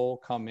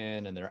people come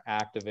in and they're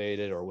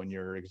activated, or when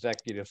your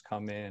executives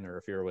come in, or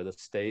if you're with a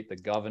state, the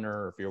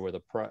governor, or if you're with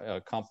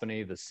a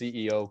company, the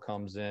CEO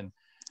comes in,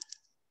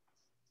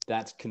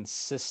 that's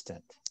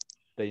consistent.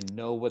 They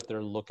know what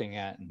they're looking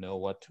at and know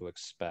what to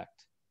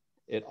expect.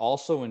 It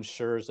also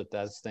ensures that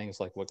those things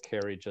like what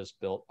Carrie just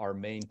built are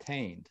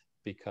maintained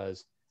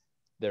because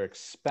they're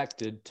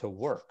expected to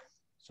work.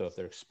 So if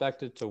they're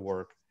expected to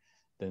work,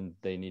 then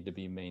they need to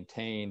be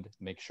maintained,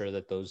 make sure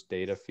that those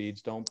data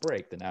feeds don't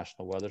break. The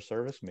National Weather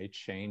Service may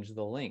change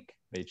the link,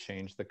 may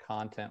change the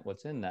content,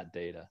 what's in that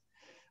data.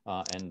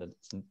 And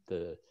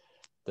the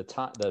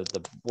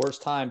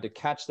worst time to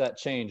catch that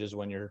change is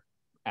when you're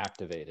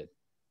activated.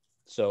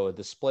 So a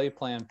display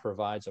plan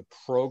provides a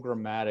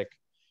programmatic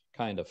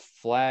kind of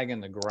flag in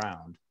the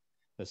ground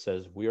that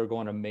says we are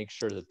going to make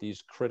sure that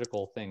these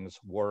critical things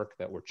work,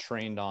 that we're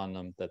trained on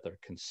them, that they're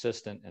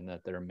consistent, and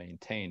that they're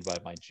maintained by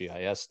my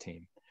GIS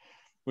team,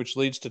 which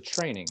leads to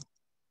training.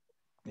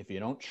 If you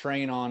don't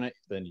train on it,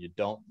 then you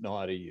don't know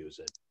how to use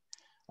it.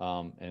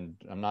 And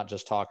I'm not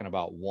just talking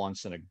about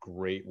once in a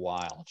great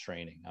while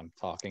training. I'm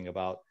talking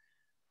about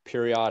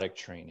periodic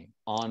training,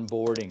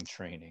 onboarding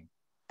training,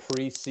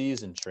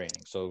 pre-season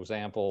training. So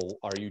example,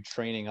 are you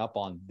training up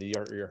on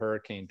your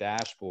hurricane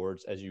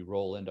dashboards as you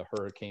roll into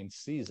hurricane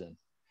season?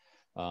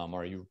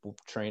 Are you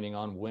training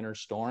on winter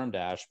storm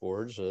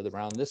dashboards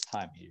around this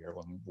time of year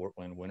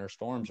when winter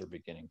storms are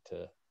beginning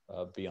to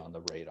be on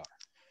the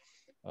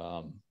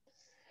radar?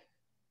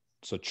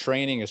 So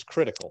training is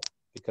critical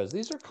because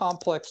these are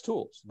complex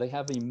tools. They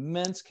have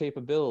immense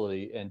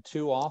capability, and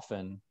too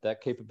often that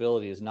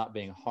capability is not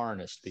being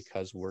harnessed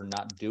because we're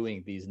not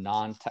doing these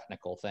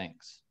non-technical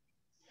things.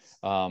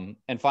 And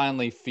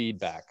finally,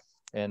 feedback.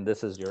 And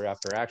this is your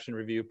after action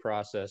review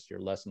process, your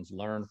lessons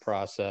learned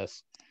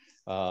process,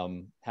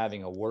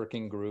 having a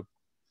working group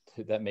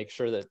that makes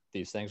sure that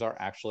these things are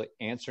actually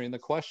answering the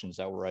questions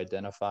that were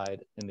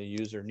identified in the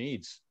user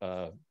needs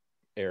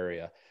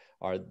area.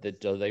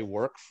 Do they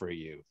work for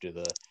you? Do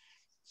the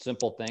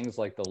simple things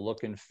like the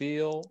look and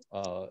feel,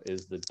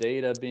 is the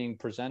data being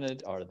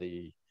presented?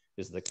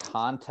 Is the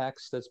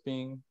context that's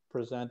being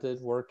presented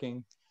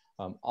working?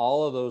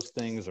 All of those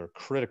things are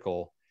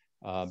critical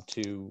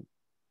to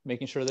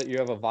making sure that you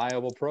have a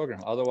viable program.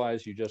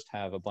 Otherwise, you just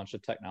have a bunch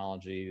of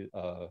technology,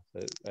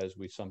 as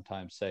we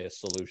sometimes say, a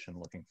solution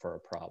looking for a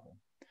problem.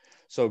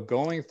 So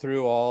going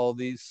through all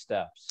these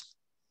steps,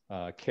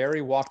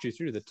 Carrie walked you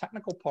through. The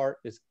technical part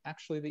is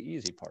actually the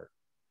easy part.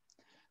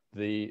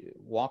 The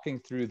walking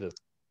through the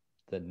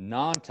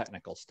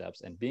non-technical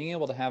steps and being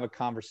able to have a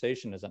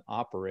conversation as an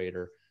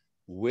operator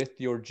with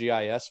your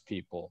GIS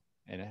people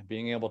and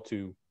being able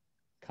to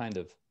kind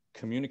of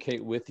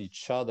communicate with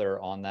each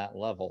other on that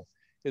level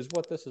is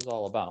what this is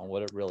all about and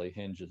what it really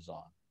hinges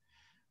on.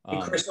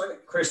 Hey,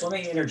 Chris, let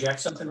me interject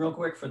something real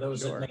quick for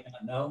those Sure. that may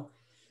not know.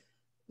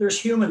 There's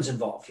humans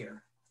involved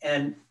here.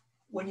 And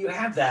when you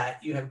have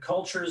that, you have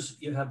cultures,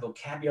 you have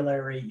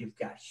vocabulary, you've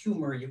got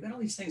humor, you've got all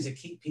these things that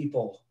keep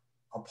people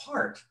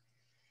apart.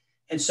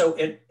 And so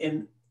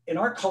in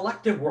our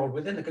collective world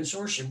within the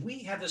consortium, we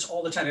have this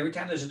all the time. Every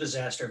time there's a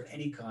disaster of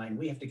any kind,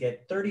 we have to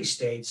get 30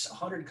 states,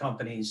 100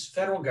 companies,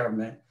 federal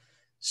government,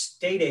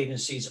 state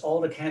agencies,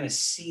 all to kind of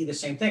see the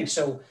same thing.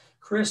 So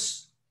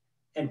Chris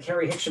and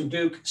Carrie Hicksham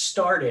Duke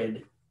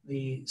started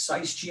the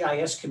SICE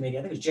GIS committee.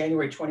 I think it was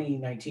January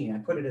 2019. I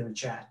put it in the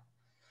chat.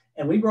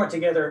 And we brought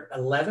together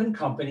 11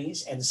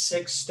 companies and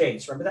 6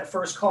 states. Remember that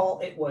first call?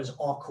 It was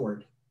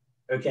awkward,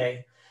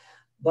 okay?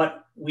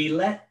 But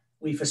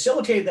we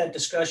facilitated that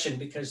discussion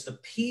because the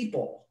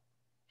people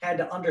had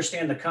to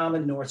understand the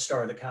common North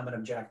Star, the common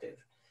objective.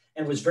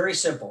 And it was very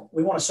simple.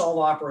 We want to solve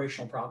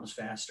operational problems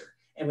faster.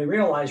 And we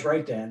realized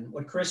right then,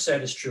 what Chris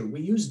said is true.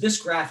 We use this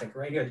graphic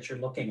right here that you're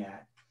looking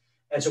at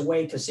as a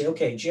way to say,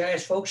 okay,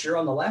 GIS folks, you're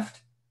on the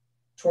left,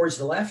 towards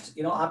the left,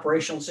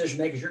 operational decision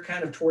makers, you're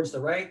kind of towards the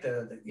right,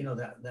 the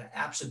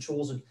apps and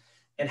tools,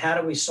 and how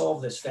do we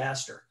solve this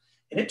faster?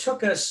 And it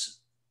took us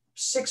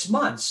 6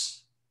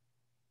 months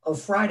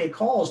of Friday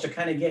calls to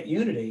kind of get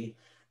unity.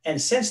 And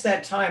since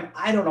that time,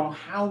 I don't know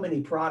how many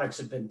products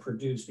have been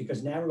produced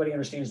because now everybody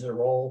understands their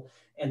role,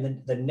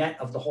 and the net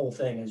of the whole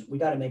thing is we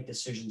got to make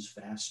decisions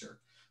faster.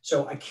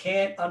 So I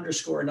can't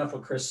underscore enough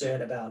what Chris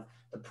said about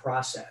the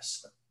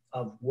process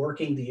of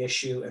working the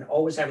issue and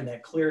always having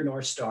that clear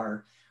North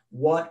Star.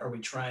 What are we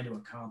trying to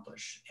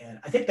accomplish? And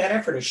I think that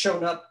effort has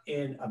shown up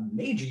in a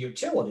major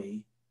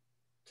utility,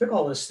 took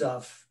all this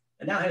stuff,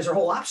 and now has their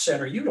whole ops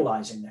center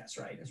utilizing this,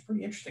 right? It's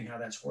pretty interesting how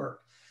that's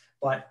worked.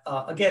 But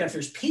again, if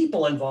there's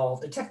people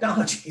involved, the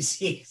technology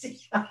is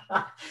easy.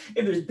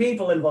 If there's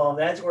people involved,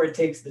 that's where it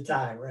takes the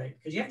time, right?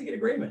 Because you have to get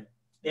agreement.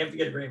 You have to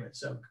get agreement.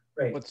 So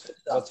great.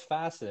 What's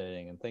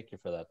fascinating, and thank you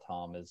for that,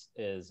 Tom, is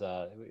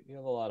you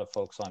have a lot of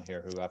folks on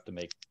here who have to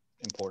make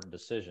important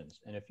decisions.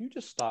 And if you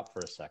just stop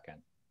for a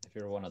second, if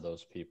you're one of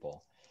those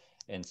people,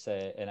 and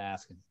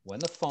ask when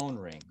the phone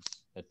rings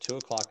at 2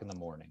 o'clock in the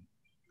morning,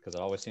 because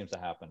it always seems to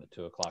happen at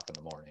 2 o'clock in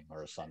the morning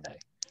or a Sunday,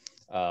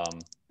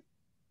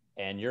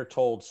 and you're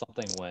told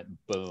something went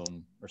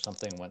boom or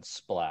something went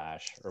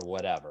splash or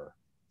whatever,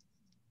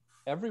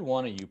 every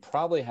one of you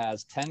probably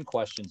has 10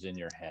 questions in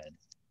your head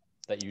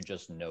that you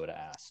just know to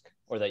ask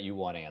or that you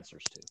want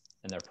answers to.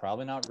 And they're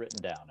probably not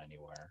written down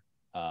anywhere.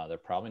 They're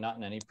probably not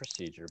in any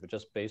procedure, but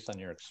just based on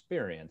your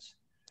experience,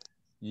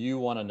 you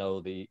want to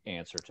know the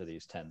answer to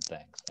these 10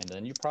 things. And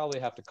then you probably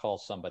have to call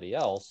somebody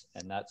else,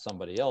 and that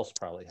somebody else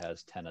probably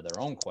has 10 of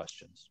their own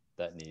questions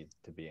that need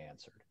to be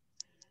answered.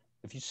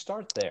 If you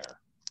start there,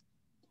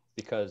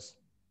 because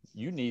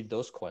you need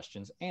those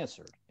questions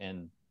answered,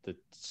 and the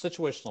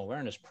situational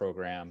awareness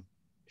program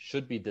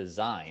should be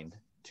designed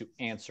to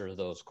answer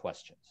those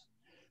questions.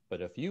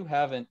 But if you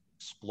haven't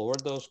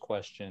explored those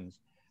questions,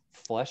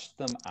 fleshed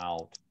them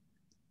out,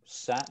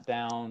 sat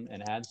down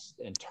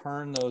and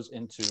turned those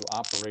into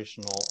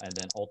operational and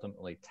then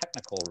ultimately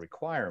technical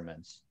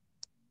requirements,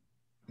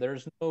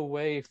 there's no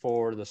way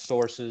for the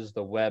sources,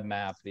 the web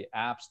map, the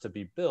apps to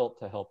be built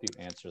to help you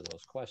answer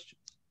those questions.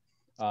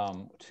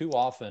 Too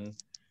often,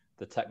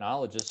 the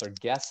technologists are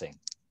guessing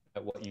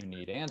at what you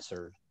need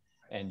answered,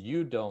 and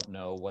you don't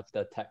know what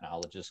the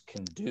technologist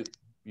can do.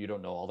 You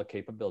don't know all the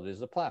capabilities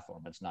of the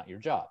platform. It's not your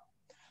job.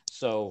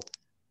 So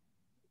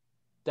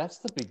that's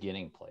the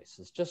beginning place.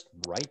 Is just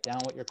write down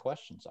what your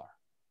questions are.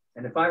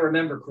 And if I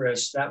remember,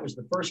 Chris, that was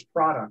the first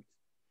product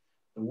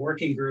the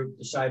working group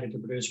decided to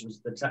produce,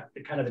 was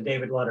the kind of the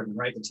David Letterman,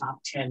 right? The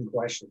top 10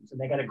 questions. And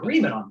they got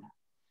agreement on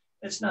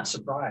that. It's not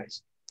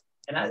surprise.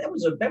 And that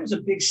was a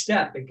big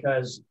step,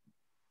 because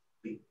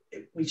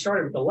we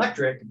started with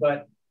electric,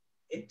 but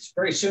it's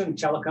very soon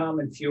telecom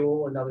and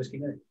fuel and others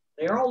came in.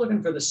 They are all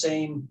looking for the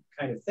same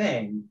kind of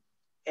thing.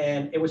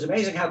 And it was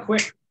amazing how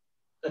quick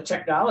the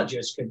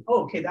technologists could,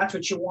 oh, okay, that's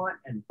what you want.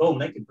 And boom,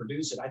 they can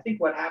produce it. I think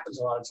what happens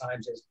a lot of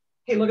times is,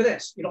 hey, look at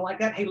this. You don't like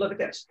that? Hey, look at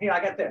this. Hey,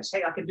 I got this.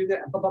 Hey, I can do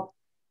that.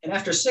 And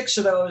after 6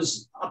 of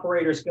those,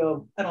 operators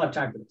go, I don't have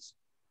time for this.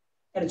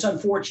 And it's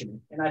unfortunate.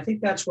 And I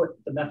think that's what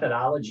the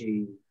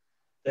methodology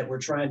that we're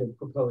trying to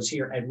propose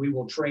here, and we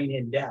will train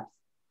in depth.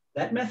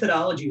 That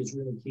methodology is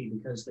really key,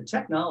 because the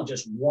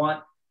technologists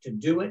want to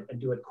do it and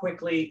do it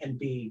quickly and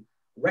be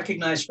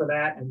recognized for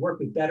that and work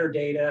with better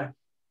data,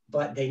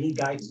 but they need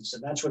guidance.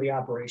 And that's where the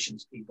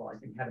operations people, I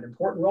think, have an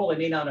important role. They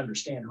may not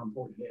understand how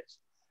important it is.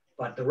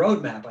 But the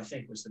roadmap, I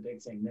think, was the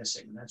big thing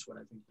missing. And that's what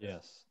I think.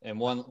 Yes. And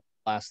one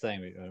last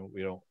thing,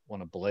 we don't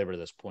want to belabor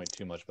this point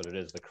too much, but it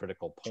is the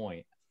critical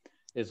point,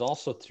 is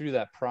also through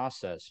that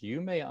process, you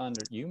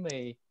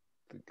may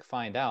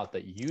find out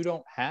that you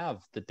don't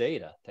have the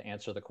data to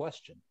answer the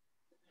question.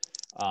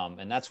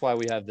 And that's why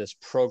we have this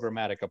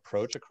programmatic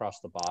approach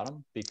across the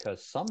bottom,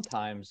 because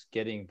sometimes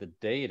getting the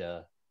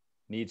data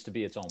needs to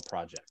be its own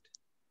project.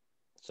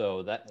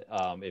 So that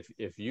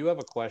if you have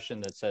a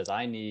question that says,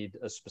 I need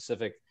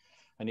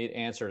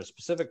answered a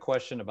specific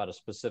question about a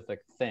specific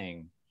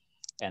thing,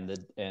 and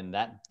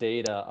that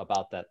data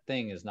about that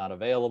thing is not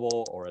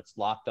available, or it's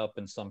locked up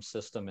in some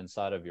system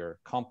inside of your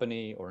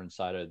company or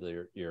inside of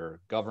your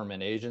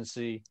government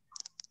agency,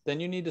 then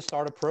you need to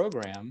start a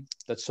program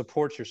that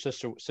supports your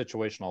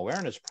situational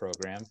awareness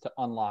program to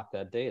unlock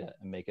that data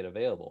and make it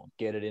available,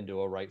 get it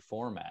into a right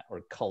format,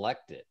 or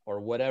collect it, or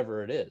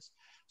whatever it is.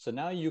 So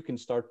now you can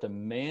start to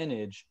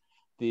manage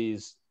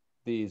these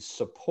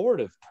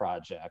supportive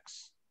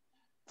projects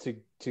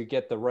to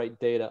get the right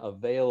data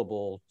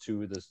available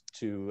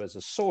as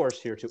a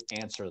source here to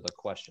answer the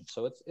question.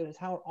 So it's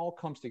how it all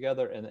comes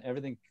together, and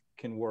everything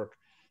can work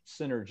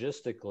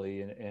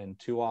synergistically. And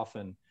too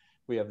often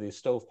we have these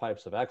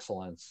stovepipes of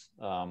excellence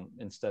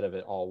instead of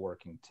it all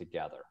working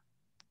together.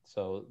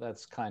 So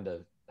that's kind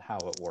of how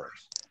it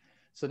works.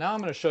 So now I'm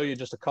going to show you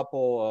just a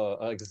couple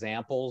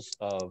examples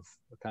of,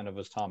 kind of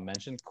as Tom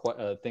mentioned,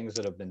 things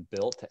that have been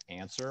built to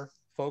answer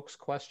folks'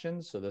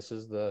 questions. So this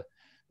is the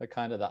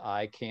kind of the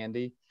eye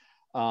candy.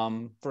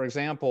 For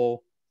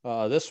example,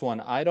 this one,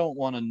 I don't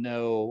want to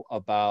know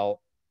about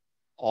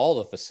all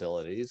the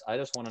facilities. I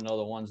just want to know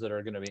the ones that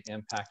are going to be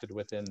impacted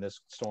within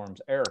this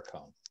storm's error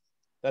cone.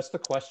 That's the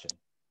question.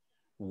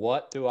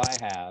 What do I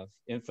have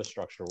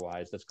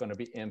infrastructure-wise that's going to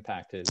be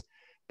impacted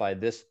by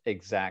this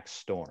exact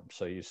storm?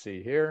 So you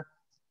see here,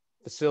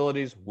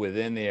 facilities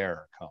within the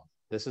error cone.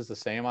 This is the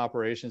same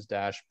operations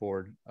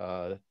dashboard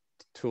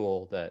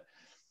tool that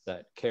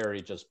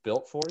Carrie just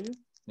built for you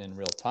in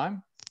real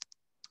time.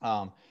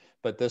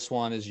 But this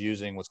one is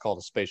using what's called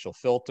a spatial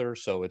filter.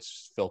 So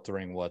it's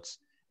filtering what's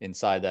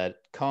inside that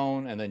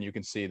cone. And then you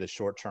can see the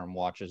short-term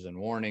watches and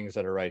warnings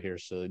that are right here.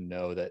 So you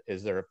know that,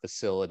 is there a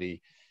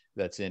facility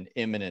that's in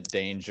imminent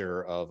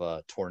danger of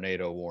a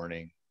tornado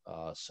warning,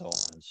 so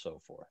on and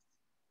so forth.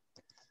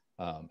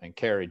 And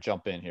Carrie,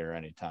 jump in here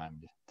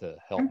anytime to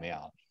help me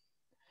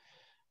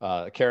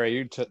out. Carrie,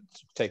 you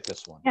take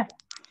this one.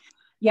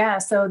 Yeah,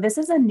 so this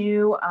is a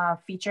new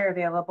feature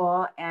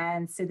available.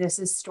 And so this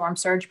is storm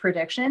surge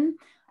prediction,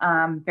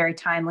 very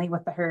timely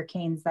with the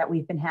hurricanes that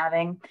we've been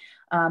having.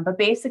 But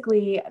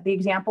basically, the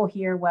example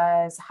here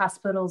was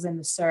hospitals in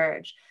the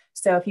surge.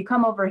 So if you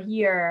come over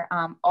here,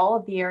 all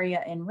of the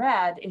area in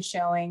red is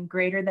showing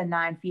greater than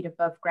 9 feet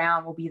above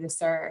ground will be the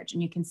surge.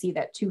 And you can see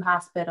that 2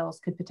 hospitals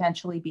could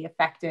potentially be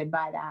affected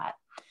by that.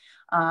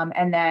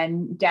 And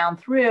then down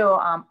through,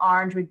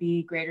 orange would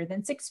be greater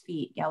than 6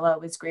 feet,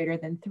 yellow is greater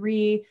than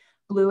 3,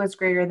 blue is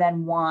greater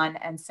than 1,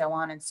 and so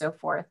on and so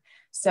forth.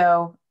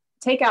 So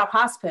take out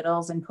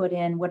hospitals and put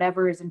in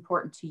whatever is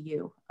important to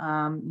you,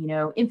 you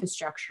know,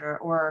 infrastructure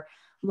or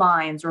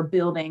lines or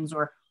buildings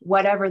or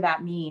whatever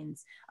that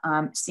means,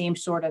 same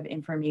sort of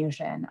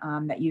information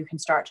that you can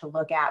start to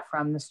look at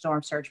from the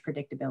storm surge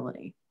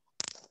predictability.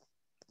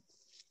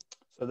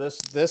 So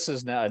this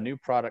is now a new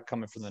product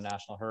coming from the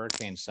National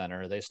Hurricane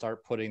Center. They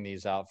start putting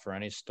these out for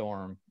any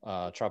storm,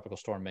 tropical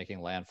storm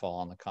making landfall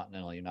on the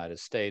continental United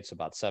States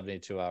about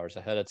 72 hours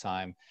ahead of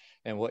time.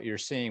 And what you're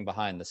seeing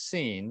behind the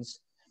scenes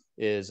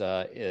is,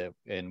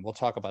 and we'll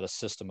talk about a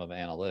system of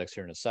analytics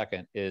here in a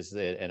second, is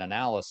an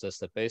analysis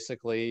that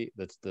basically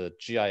the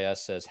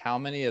GIS says, how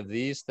many of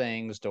these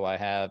things do I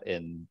have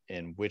in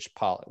which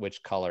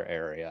color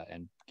area,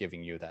 and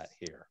giving you that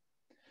here.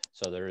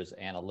 So there is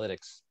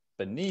analytics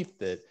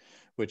beneath it,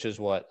 which is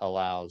what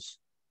allows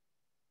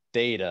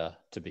data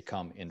to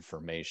become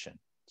information.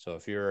 So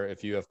if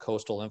you have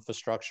coastal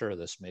infrastructure,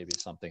 this may be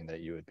something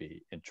that you would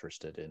be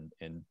interested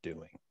in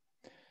doing.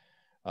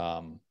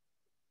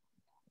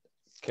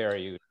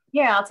 Carrie,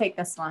 Yeah, I'll take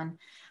this one.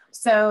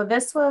 So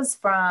this was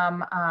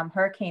from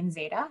Hurricane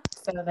Zeta.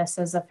 So this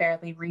is a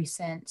fairly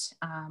recent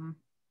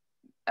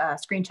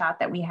screenshot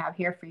that we have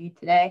here for you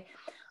today.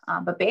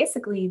 But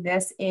basically,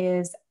 this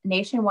is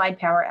nationwide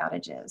power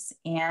outages.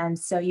 And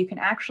so you can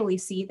actually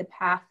see the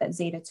path that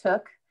Zeta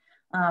took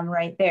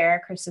right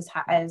there. Chris is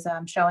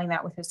showing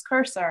that with his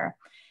cursor.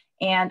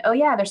 And oh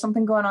yeah, there's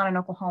something going on in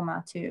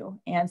Oklahoma too.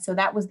 And so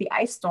that was the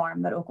ice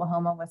storm that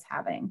Oklahoma was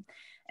having.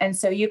 And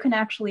so you can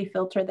actually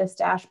filter this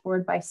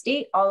dashboard by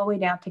state all the way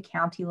down to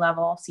county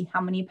level, see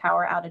how many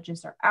power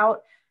outages are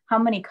out, how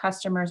many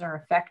customers are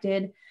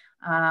affected.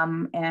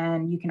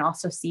 And you can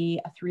also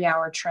see a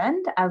 3-hour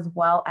trend, as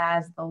well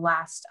as the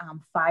last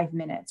 5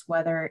 minutes,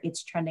 whether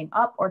it's trending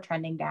up or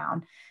trending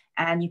down.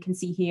 And you can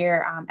see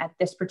here at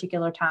this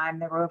particular time,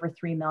 there were over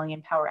 3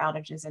 million power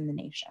outages in the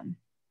nation.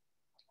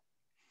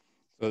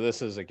 so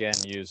this is again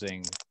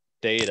using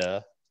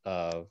data,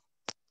 but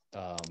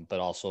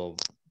also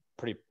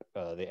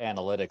the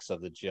analytics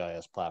of the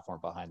GIS platform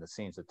behind the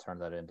scenes to turn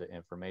that into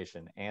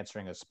information,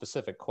 answering a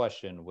specific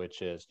question,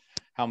 which is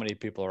how many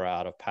people are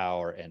out of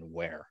power and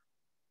where.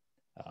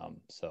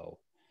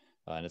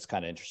 And it's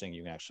kind of interesting.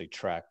 You can actually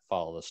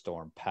follow the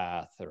storm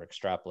path, or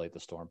extrapolate the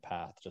storm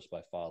path just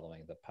by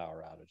following the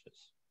power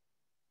outages.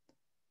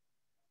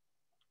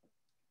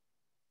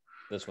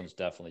 This one's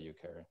definitely you,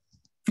 Carrie.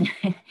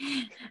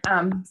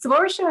 So what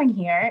we're showing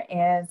here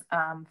is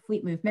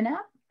Fleet Movement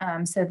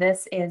app. So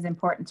this is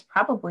important to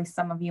probably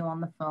some of you on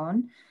the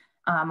phone,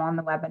 on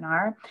the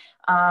webinar.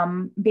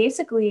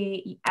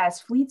 Basically, as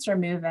fleets are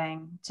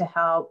moving to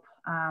help,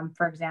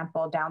 for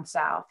example, down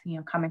south,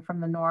 coming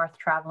from the north,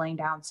 traveling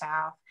down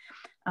south,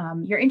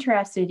 you're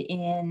interested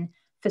in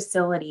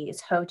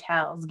facilities,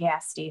 hotels,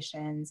 gas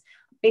stations,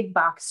 big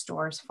box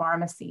stores,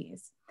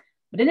 pharmacies.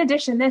 But in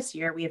addition, this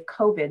year, we have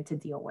COVID to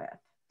deal with.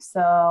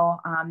 So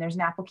there's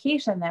an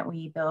application that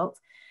we built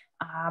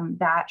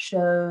that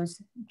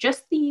shows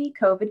just the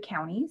COVID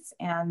counties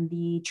and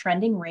the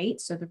trending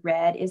rate. So the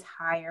red is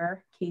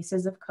higher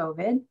cases of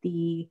COVID.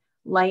 The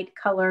light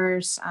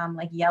colors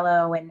like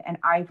yellow and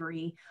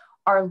ivory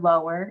are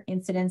lower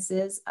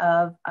incidences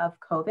of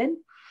COVID.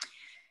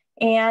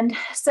 And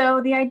so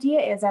the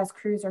idea is, as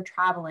crews are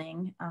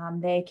traveling,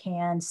 they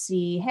can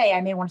see, hey,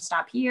 I may want to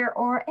stop here,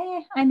 or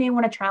I may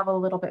want to travel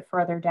a little bit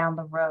further down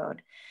the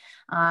road.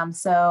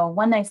 So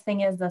one nice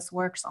thing is this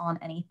works on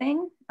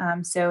anything.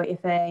 So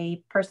if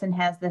a person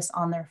has this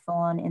on their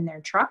phone in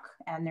their truck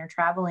and they're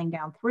traveling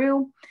down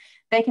through,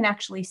 they can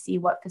actually see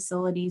what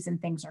facilities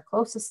and things are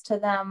closest to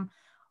them,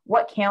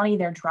 what county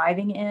they're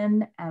driving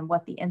in, and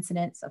what the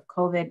incidence of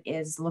COVID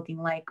is looking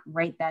like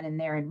right then and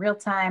there in real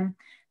time.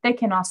 They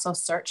can also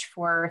search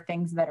for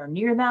things that are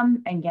near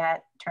them and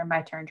get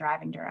turn-by-turn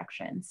driving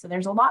directions. So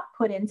there's a lot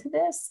put into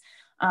this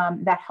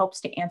that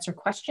helps to answer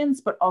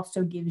questions, but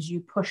also gives you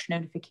push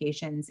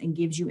notifications and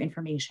gives you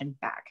information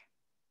back.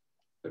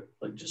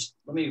 Just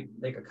let me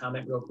make a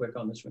comment real quick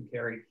on this one,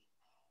 Carrie.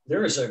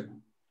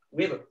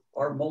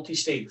 Our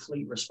multi-state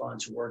fleet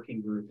response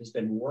working group has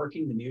been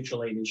working the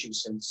mutual aid issue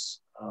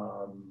since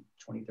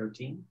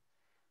 2013.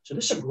 So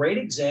this is a great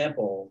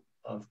example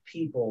of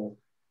people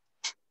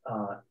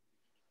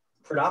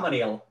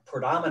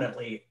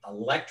predominantly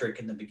electric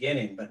in the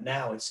beginning, but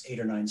now it's 8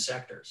 or 9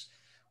 sectors,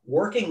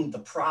 working the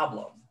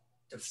problem,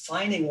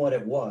 defining what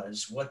it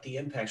was, what the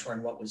impacts were,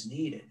 and what was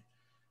needed.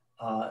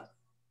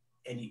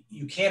 And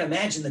you can't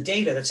imagine the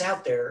data that's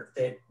out there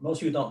that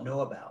most people don't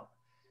know about.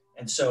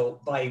 And so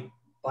by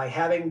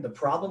having the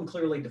problem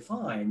clearly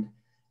defined,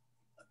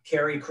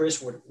 Carrie,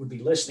 Chris would be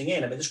listening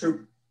in. I mean, this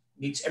group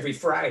meets every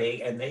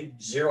Friday, and they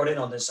zeroed in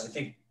on this. I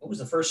think, what was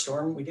the first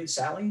storm we did,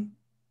 Sally?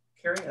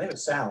 Carrie? I think it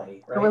was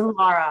Sally, right? It was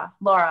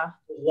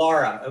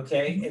Laura,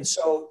 okay. Mm-hmm. And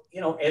so,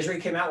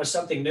 Esri came out with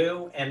something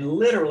new, and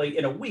literally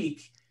in a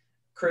week,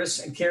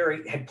 Chris and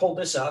Carrie had pulled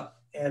this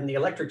up, and the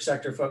electric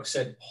sector folks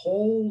said,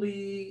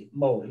 holy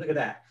moly, look at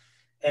that.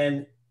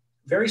 And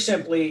very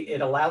simply,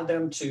 it allowed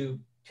them to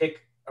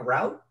pick a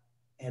route,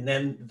 and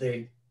then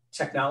the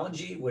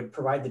technology would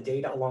provide the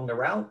data along the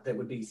route that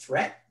would be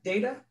threat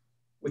data,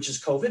 which is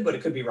COVID, but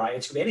it could be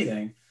riots, it could be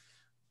anything,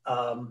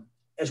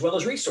 as well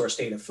as resource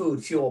data,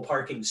 food, fuel,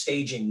 parking,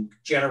 staging,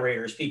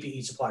 generators,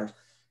 PPE suppliers.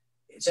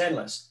 It's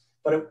endless.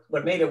 But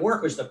what made it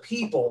work was the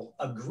people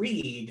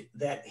agreed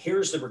that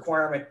here's the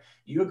requirement.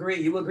 You agree,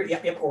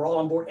 yep, we're all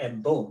on board,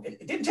 and boom.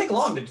 It didn't take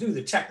long to do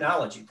the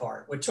technology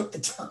part. What took the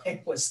time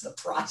was the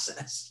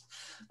process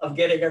of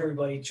getting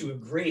everybody to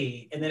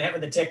agree, and then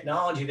having the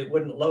technology that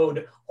wouldn't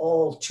load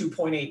all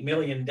 2.8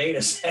 million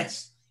data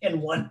sets in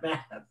one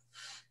map.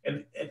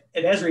 And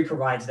Esri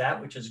provides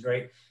that, which is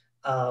great.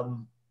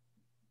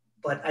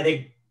 But I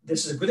think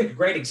this is a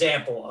great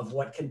example of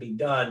what can be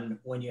done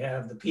when you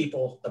have the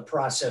people, the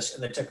process,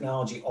 and the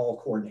technology all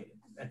coordinated.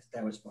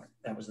 That was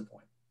the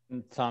point.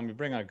 And Tom, you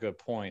bring up a good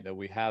point that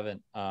we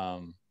haven't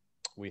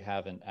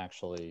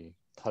actually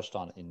touched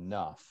on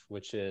enough,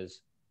 which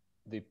is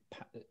the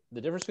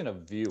difference between a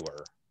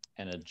viewer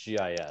and a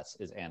GIS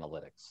is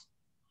analytics.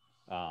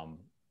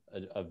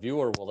 A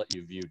viewer will let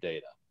you view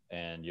data,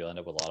 and you'll end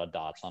up with a lot of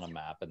dots on a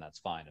map, and that's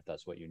fine if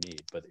that's what you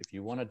need. But if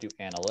you want to do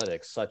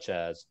analytics, such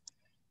as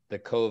the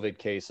COVID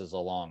cases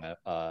along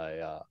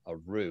a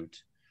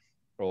route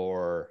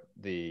or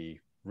the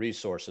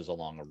resources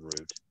along a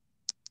route,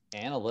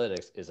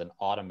 analytics is an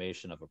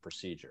automation of a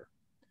procedure.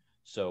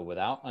 So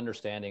without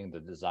understanding the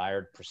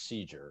desired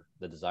procedure,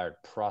 the desired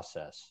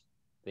process,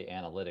 the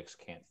analytics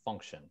can't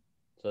function.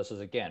 So this is,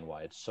 again,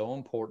 why it's so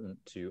important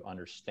to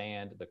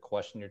understand the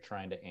question you're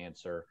trying to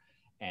answer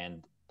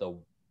and the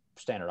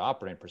standard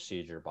operating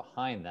procedure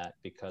behind that,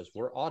 because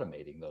we're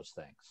automating those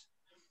things.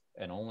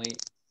 And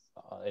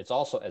it's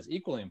also as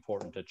equally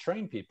important to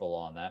train people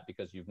on that,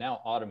 because you've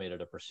now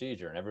automated a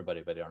procedure and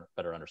everybody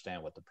better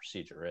understand what the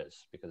procedure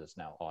is because it's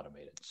now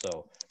automated.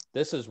 So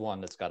this is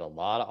one that's got a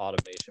lot of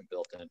automation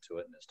built into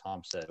it. And as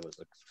Tom said,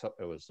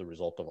 it was the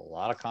result of a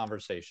lot of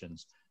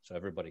conversations. So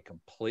everybody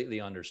completely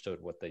understood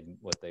what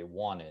they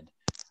wanted.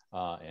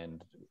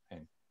 And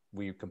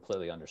we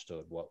completely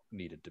understood what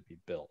needed to be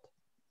built.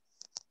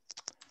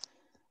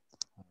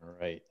 All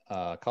right,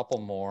 a couple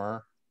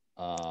more.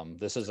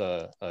 This is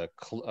a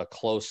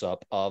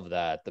close-up of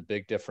that. The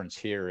big difference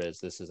here is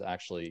this is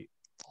actually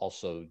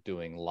also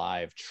doing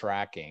live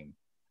tracking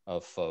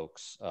of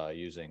folks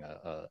using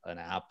an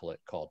applet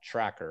called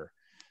Tracker.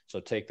 So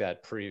take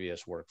that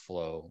previous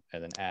workflow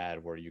and then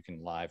add where you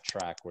can live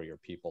track where your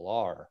people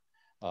are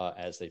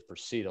as they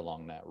proceed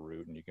along that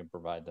route, and you can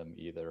provide them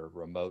either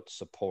remote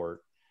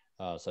support,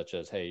 such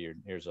as, hey,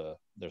 there's a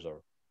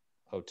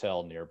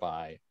hotel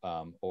nearby,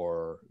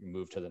 or you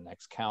move to the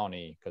next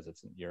county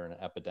because you're in an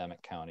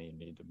epidemic county, you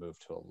need to move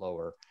to a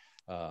lower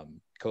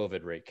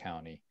COVID rate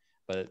county.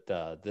 But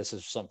this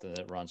is something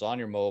that runs on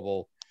your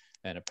mobile,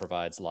 and it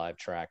provides live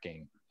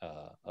tracking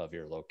of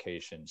your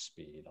location,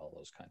 speed, all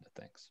those kind of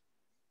things.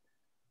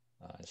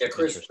 Yeah,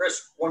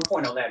 Chris, one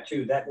point on that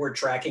too. That word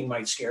tracking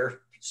might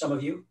scare some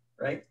of you,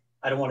 right?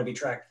 I don't want to be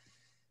tracked.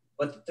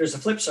 But there's a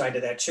flip side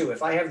to that too.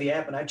 If I have the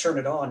app and I turn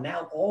it on,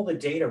 now all the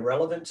data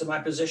relevant to my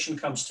position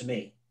comes to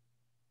me.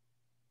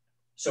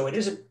 So it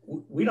isn't,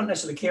 we don't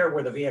necessarily care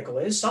where the vehicle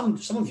is. Some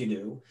of you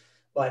do,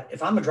 but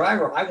if I'm a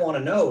driver, I want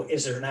to know,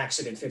 is there an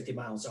accident 50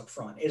 miles up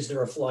front? Is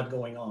there a flood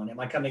going on? Am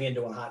I coming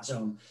into a hot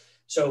zone?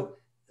 So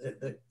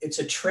it's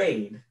a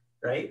trade,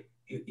 right?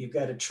 You've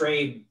got to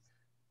trade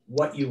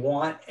what you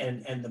want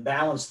and the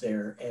balance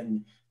there.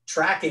 And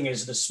tracking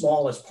is the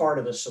smallest part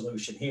of the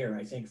solution here.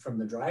 I think from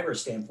the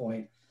driver's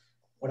standpoint,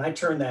 when I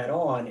turn that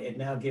on, it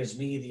now gives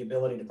me the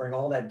ability to bring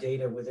all that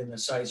data within the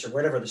sites or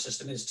whatever the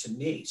system is to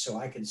me, so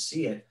I can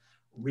see it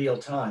real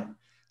time.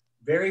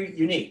 Very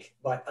unique.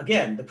 But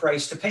again, the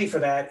price to pay for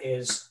that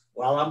is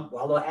while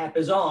the app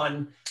is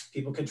on,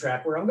 people can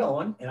track where I'm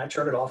going, and I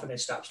turn it off and it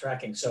stops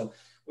tracking. So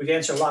we've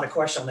answered a lot of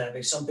questions on that,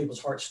 because some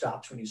people's heart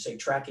stops when you say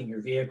tracking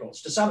your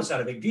vehicles. To some, it's not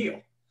a big deal.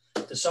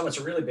 To some, it's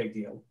a really big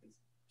deal.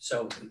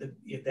 So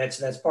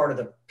that's part of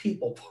the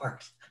people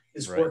part,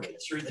 is right. Working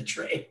through the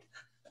trade.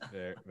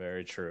 Very,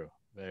 very true.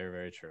 Very,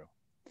 very true.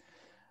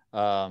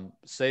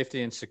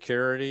 Safety and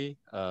security.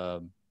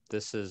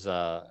 This is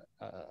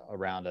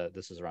around a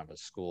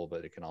school,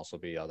 but it can also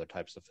be other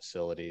types of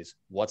facilities.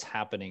 What's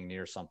happening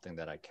near something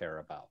that I care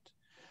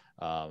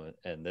about?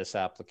 And this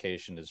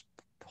application is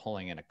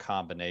pulling in a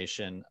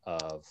combination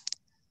of,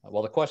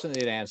 well, the question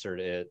that it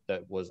answered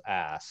that was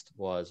asked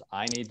was,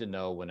 I need to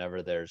know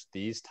whenever there's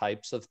these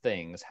types of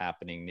things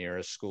happening near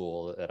a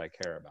school that I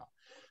care about.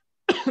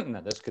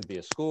 Now, this could be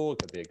a school, it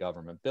could be a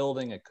government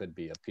building, it could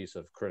be a piece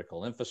of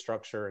critical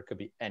infrastructure, it could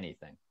be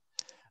anything.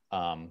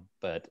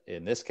 But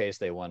in this case,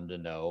 they wanted to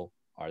know,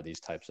 are these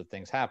types of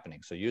things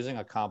happening? So using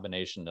a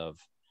combination of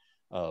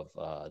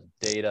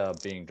data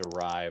being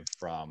derived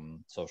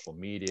from social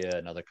media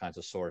and other kinds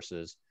of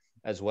sources,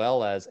 as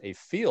well as a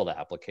field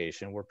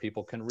application where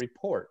people can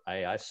report.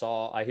 I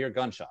hear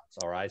gunshots,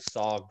 or I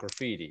saw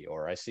graffiti,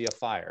 or I see a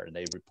fire, and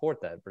they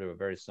report that through a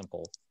very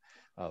simple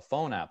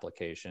phone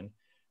application.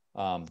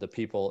 The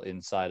people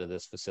inside of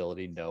this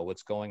facility know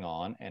what's going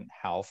on and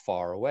how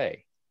far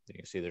away. You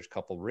can see there's a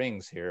couple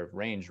rings here,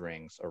 range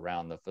rings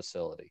around the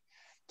facility.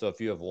 So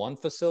if you have one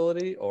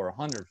facility or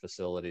 100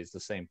 facilities, the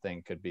same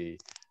thing could be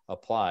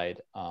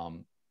applied.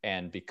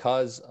 And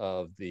because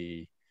of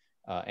the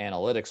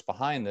analytics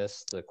behind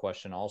this, the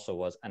question also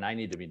was, and I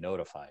need to be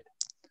notified.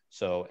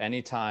 So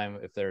anytime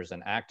if there's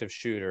an active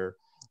shooter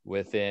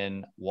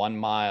within 1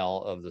 mile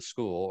of the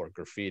school, or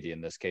graffiti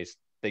in this case,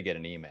 they get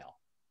an email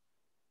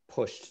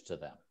pushed to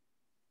them.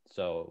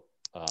 So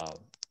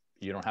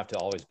you don't have to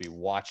always be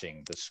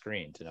watching the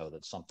screen to know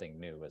that something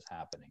new is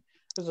happening.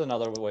 This is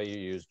another way you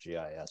use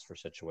GIS for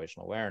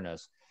situational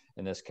awareness.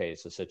 In this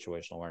case, the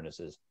situational awareness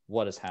is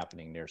what is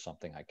happening near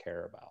something I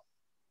care about.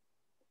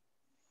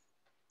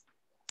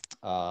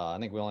 I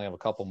think we only have a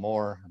couple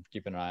more. I'm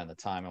keeping an eye on the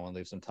time. I want to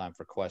leave some time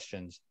for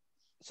questions.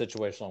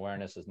 Situational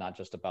awareness is not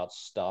just about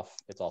stuff,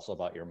 it's also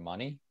about your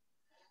money.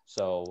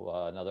 So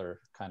another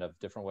kind of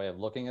different way of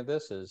looking at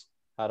this is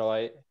how do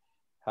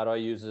I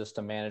use this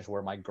to manage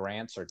where my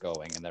grants are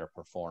going and their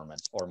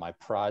performance, or my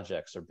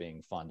projects are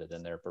being funded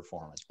and their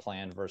performance,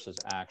 planned versus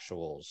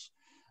actuals,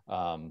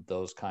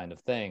 those kind of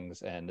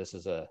things. And this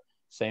is a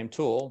same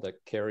tool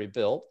that Carrie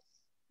built,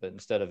 but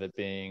instead of it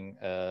being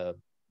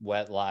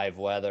wet live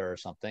weather or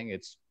something,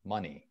 it's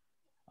money.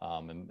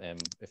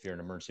 And if you're an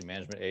emergency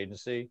management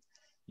agency,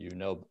 you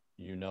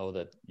know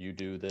that you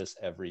do this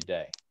every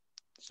day.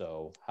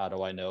 So how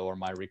do I know, are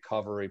my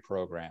recovery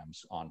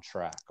programs on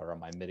track, or are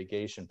my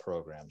mitigation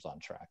programs on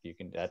track? You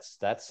can, that's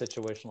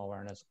situational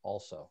awareness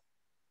also.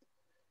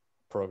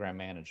 Program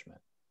management.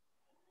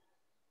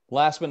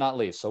 Last but not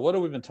least, so what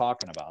have we been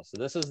talking about? So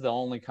this is the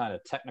only kind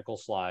of technical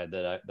slide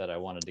that I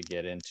wanted to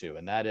get into,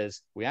 and that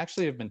is we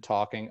actually have been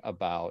talking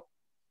about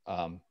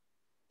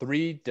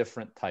 3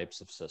 different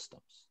types of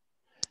systems.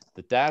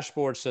 The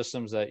dashboard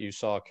systems that you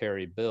saw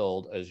Carrie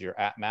build as your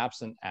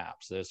maps and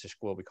apps. This is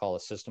what we call a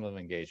system of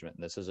engagement.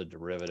 And this is a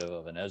derivative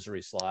of an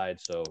Esri slide,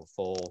 so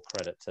full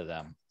credit to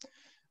them.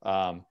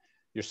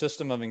 Your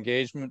system of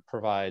engagement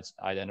provides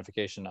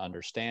identification,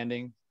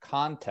 understanding,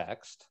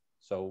 context.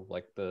 So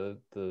like the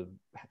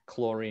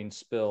chlorine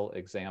spill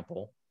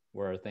example,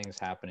 where are things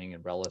happening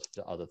and relative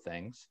to other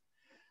things.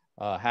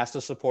 Has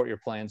to support your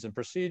plans and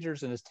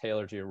procedures and is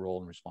tailored to your role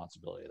and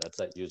responsibility. That's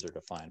that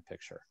user-defined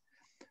picture.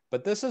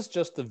 But this is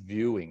just the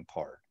viewing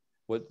part.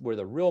 Where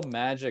the real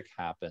magic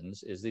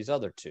happens is these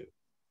other 2.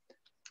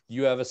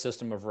 You have a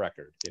system of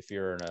record. If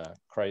you're in a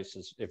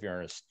crisis, if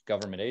you're in a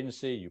government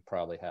agency, you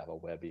probably have a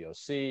web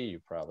EOC, you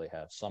probably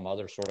have some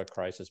other sort of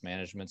crisis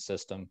management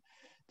system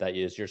that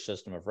is your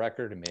system of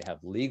record. It may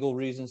have legal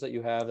reasons that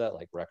you have that,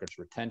 like records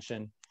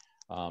retention.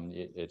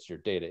 It's your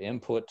data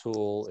input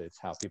tool. It's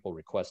how people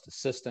request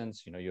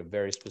assistance. You have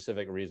very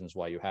specific reasons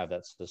why you have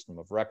that system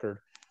of record.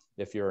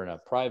 If you're in a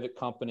private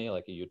company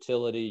like a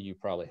utility, you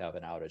probably have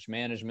an outage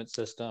management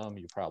system.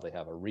 You probably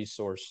have a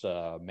resource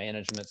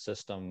management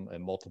system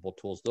and multiple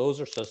tools. Those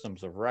are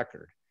systems of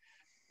record.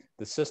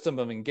 The system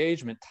of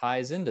engagement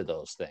ties into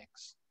those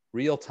things,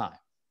 real time,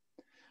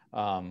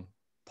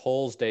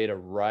 pulls data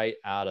right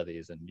out of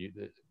these. And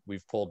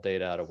we've pulled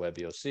data out of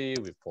WebEOC.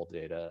 We've pulled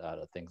data out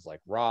of things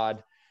like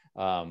ROD.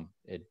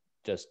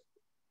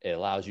 It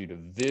allows you to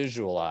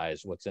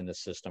visualize what's in the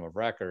system of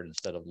record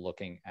instead of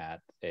looking at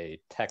a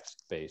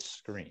text-based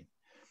screen.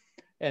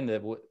 And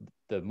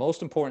the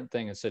most important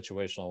thing in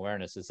situational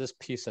awareness is this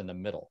piece in the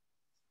middle.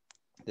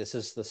 This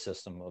is the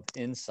system of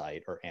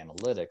insight or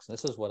analytics.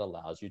 This is what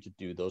allows you to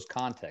do those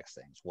context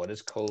things. What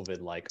is COVID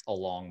like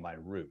along my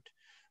route?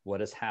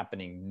 What is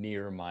happening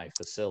near my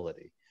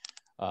facility?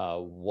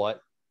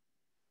 What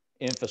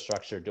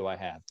infrastructure do I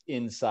have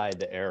inside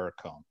the error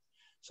cone?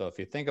 So if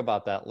you think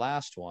about that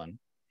last one,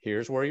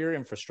 here's where your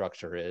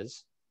infrastructure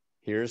is.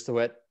 Here's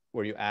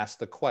where you ask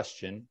the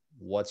question,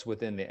 what's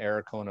within the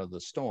error cone of the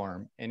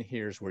storm? And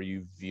here's where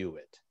you view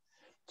it.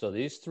 So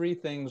these 3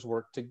 things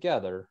work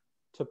together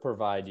to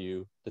provide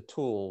you the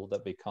tool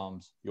that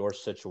becomes your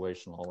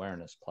situational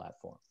awareness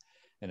platform.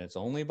 And it's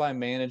only by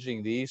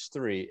managing these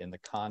 3 in the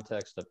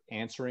context of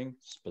answering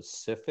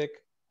specific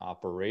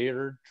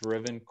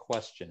operator-driven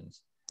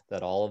questions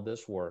that all of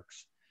this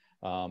works.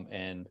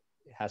 And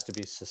it has to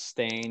be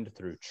sustained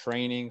through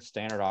training,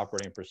 standard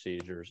operating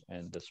procedures,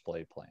 and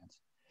display plans.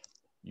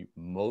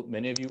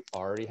 Many of you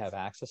already have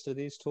access to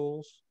these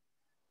tools,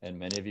 and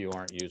many of you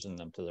aren't using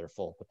them to their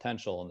full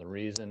potential. And the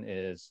reason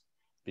is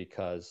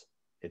because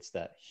it's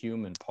that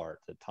human part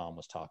that Tom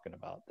was talking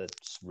about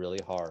that's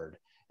really hard,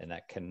 and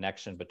that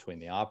connection between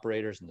the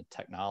operators and the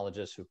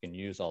technologists who can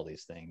use all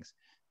these things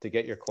to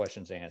get your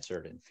questions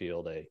answered and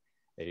field a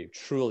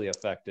truly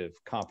effective,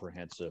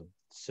 comprehensive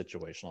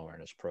situational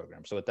awareness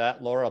program. So with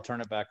that, Laura, I'll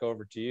turn it back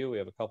over to you. We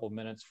have a couple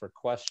minutes for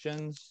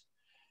questions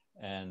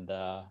and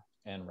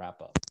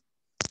wrap up.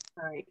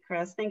 All right,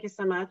 Chris, thank you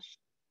so much.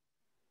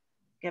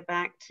 Get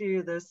back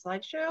to the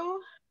slideshow.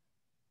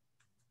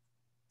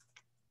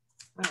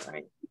 All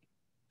right.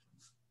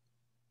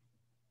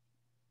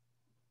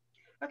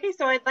 Okay,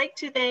 so I'd like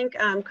to thank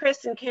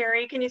Chris and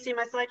Carrie. Can you see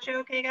my slideshow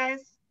okay,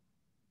 guys?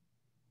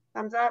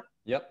 Thumbs up?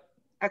 Yep.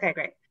 Okay,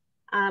 great.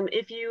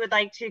 If you would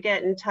like to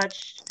get in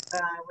touch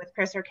with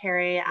Chris or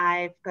Carrie,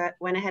 I've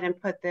went ahead and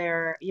put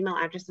their email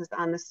addresses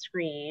on the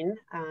screen.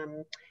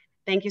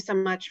 Thank you so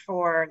much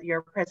for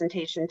your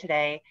presentation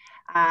today.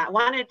 I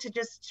wanted to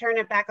just turn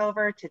it back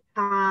over to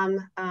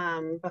Tom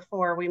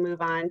before we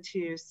move on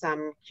to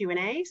some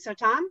Q&A. So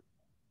Tom?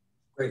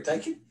 Great,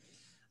 thank you.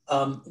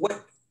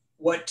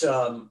 what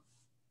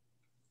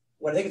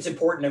I think it's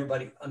important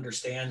everybody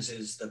understands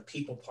is the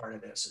people part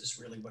of this is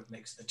really what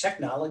makes the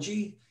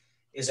technology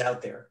is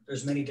out there.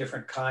 There's many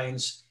different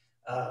kinds,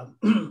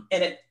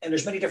 and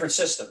there's many different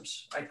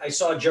systems. I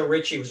saw Joe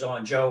Ritchie was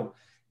on. Joe,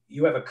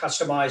 you have a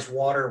customized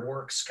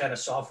waterworks kind of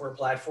software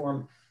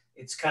platform.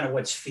 It's kind of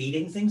what's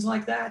feeding things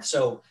like that.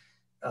 So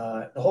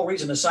the whole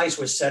reason the site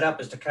was set up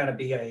is to kind of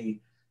be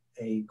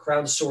a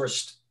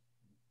crowdsourced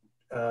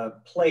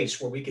place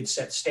where we could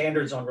set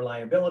standards on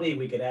reliability,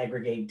 we could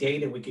aggregate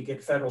data, we could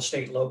get federal,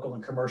 state, local,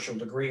 and commercial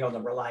degree on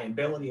the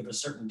reliability of a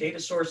certain data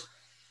source,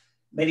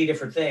 many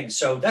different things.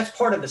 So that's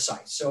part of the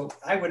site. So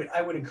I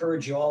would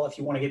encourage you all, if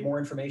you want to get more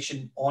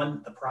information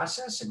on the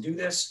process and do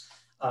this,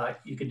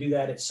 you can do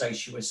that at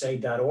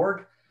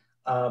siteusa.org.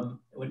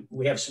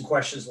 We have some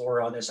questions,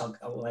 Laura, on this.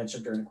 I will answer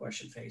during the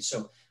question phase.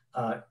 So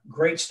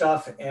great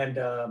stuff. And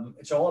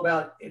it's all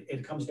about,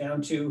 it comes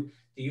down to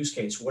the use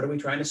case. What are we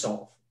trying to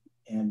solve?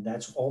 And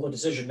that's all the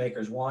decision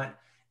makers want.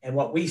 And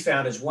what we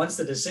found is once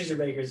the decision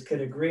makers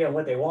could agree on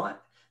what they want,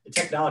 the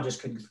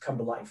technologists can come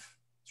to life.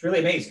 It's really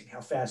amazing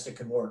how fast it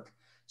can work.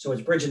 So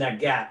it's bridging that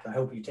gap. I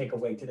hope you take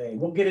away today.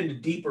 We'll get into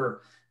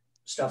deeper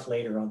stuff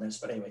later on this.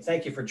 But anyway,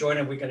 thank you for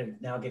joining. We're going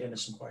to now get into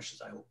some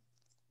questions, I hope.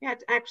 Yeah,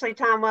 actually,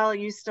 Tom, while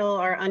you still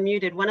are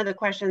unmuted, one of the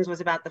questions was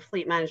about the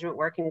Fleet Management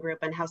Working Group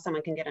and how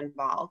someone can get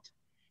involved.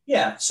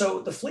 Yeah, so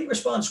the Fleet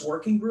Response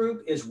Working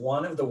Group is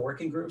one of the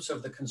working groups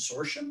of the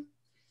consortium.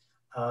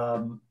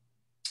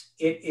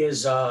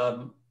 It's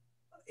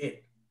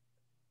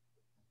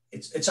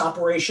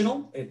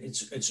operational.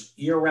 It's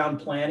year-round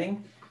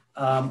planning.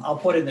 I'll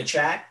put in the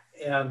chat.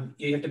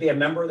 You have to be a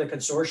member of the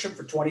consortium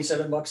for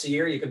 $27 a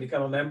year. You can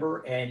become a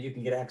member and you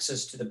can get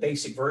access to the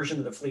basic version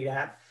of the Fleet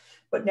app.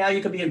 But now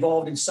you can be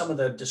involved in some of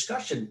the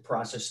discussion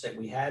process that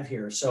we have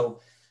here. So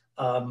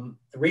the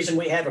reason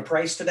we have a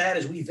price to that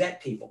is we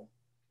vet people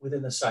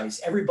within the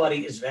sites.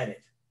 Everybody is vetted.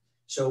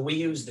 So we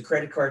use the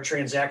credit card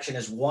transaction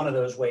as one of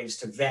those ways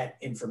to vet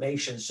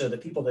information. So the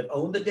people that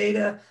own the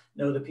data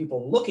know the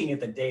people looking at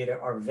the data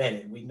are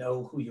vetted. We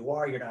know who you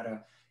are. You're not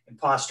an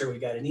imposter. We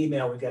got an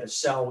email. We got a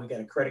cell. We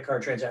got a credit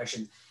card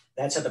transaction.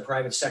 That's how the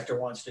private sector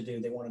wants to do.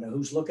 They want to know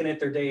who's looking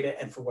at their data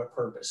and for what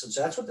purpose. And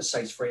so that's what the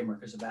sites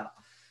framework is about.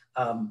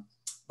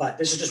 But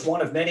this is just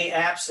one of many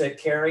apps that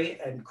Carrie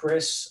and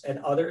Chris and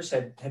others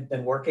have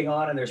been working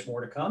on, and there's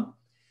more to come.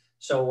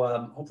 So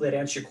hopefully that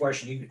answers your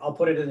question. I'll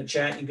put it in the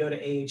chat. You can go to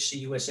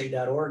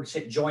ahcusa.org,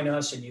 hit join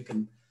us, and you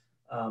can,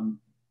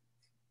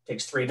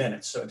 takes 3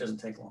 minutes, so it doesn't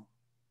take long.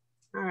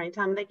 All right,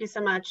 Tom, thank you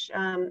so much.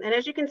 And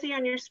as you can see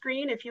on your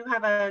screen, if you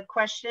have a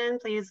question,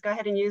 please go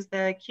ahead and use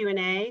the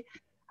Q&A,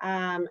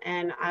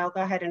 and I'll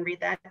go ahead and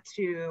read that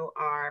to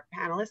our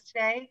panelists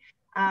today.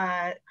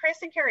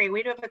 Chris and Carrie,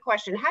 we do have a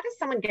question. How does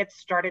someone get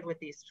started with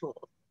these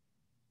tools?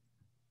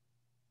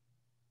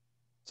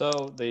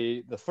 So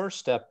the first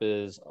step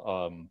is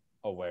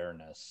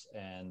awareness,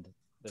 and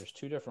there's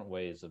two different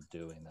ways of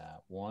doing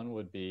that. One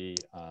would be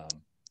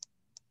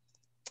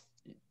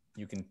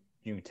you can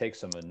take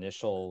some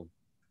initial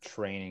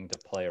training to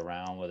play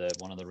around with it.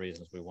 One of the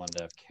reasons we wanted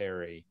to have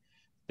Carrie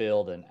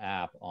build an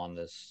app on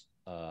this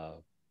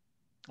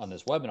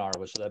webinar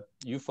was so that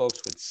you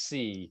folks would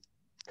see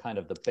kind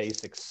of the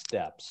basic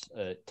steps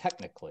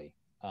technically.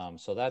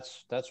 So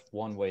that's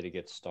one way to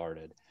get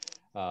started.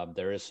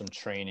 There is some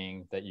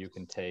training that you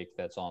can take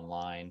that's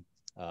online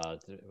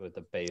with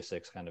the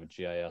basics, kind of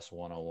GIS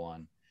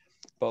 101.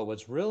 But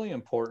what's really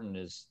important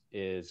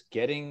is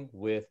getting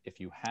with, if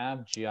you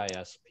have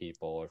GIS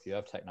people or if you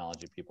have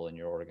technology people in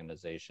your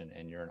organization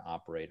and you're an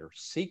operator,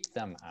 seek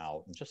them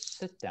out and just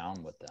sit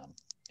down with them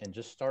and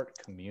just start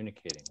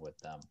communicating with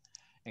them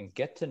and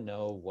get to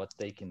know what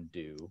they can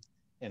do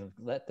and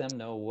let them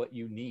know what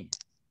you need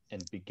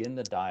and begin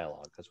the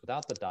dialogue. Because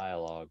without the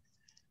dialogue,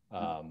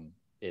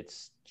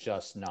 it's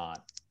just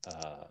not,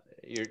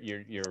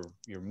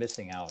 you're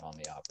missing out on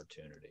the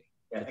opportunity.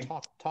 Yeah.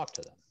 So talk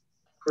to them.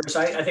 Chris,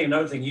 I think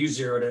another thing you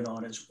zeroed in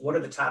on is what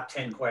are the top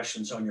 10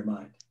 questions on your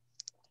mind?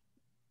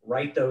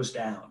 Write those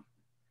down.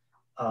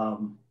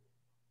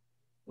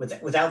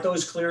 Without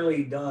those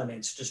clearly done,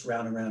 it's just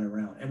round and round and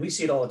round. And we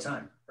see it all the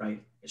time,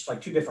 right? It's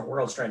like two different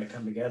worlds trying to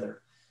come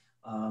together.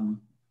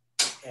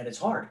 And it's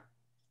hard.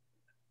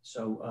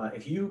 So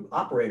if you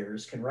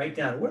operators can write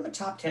down, what are the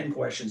top 10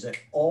 questions that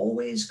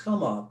always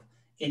come up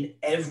in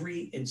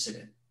every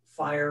incident?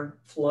 Fire,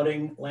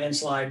 flooding,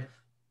 landslide,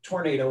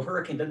 tornado,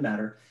 hurricane, doesn't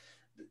matter.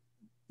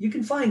 You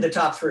can find the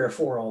top 3 or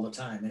 4 all the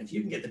time. And if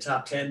you can get the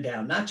top 10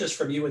 down, not just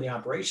from you in the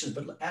operations,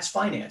 but ask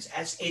finance,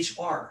 ask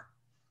HR,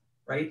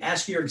 right?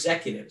 Ask your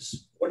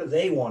executives, what do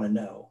they want to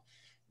know?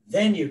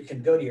 Then you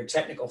can go to your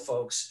technical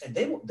folks and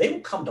they will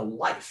come to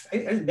life.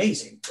 It's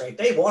amazing, right?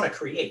 They want to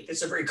create.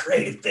 It's a very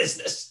creative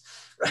business,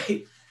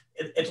 right?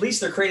 At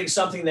least they're creating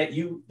something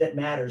that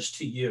matters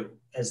to you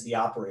as the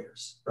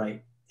operators,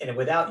 right? And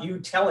without you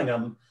telling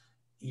them,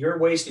 you're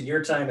wasting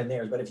your time and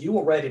theirs. But if you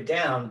will write it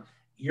down,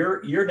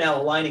 you're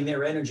now aligning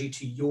their energy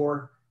to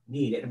your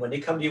need. And when they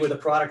come to you with a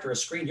product or a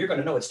screen, you're going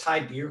to know it's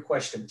tied to your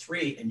question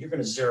 3 and you're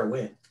going to zero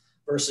in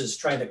versus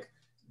trying to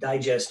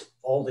digest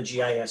all the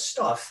GIS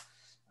stuff.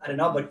 I don't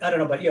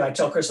know about you. I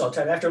tell Chris all the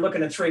time, after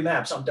looking at 3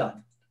 maps, I'm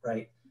done,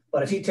 right?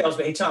 But if he tells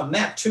me, hey, Tom,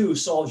 map 2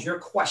 solves your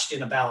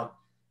question about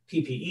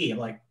PPE, I'm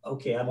like,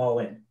 okay, I'm all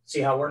in. See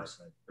how it works?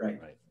 Right.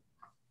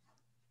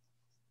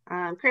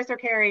 Chris or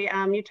Carrie,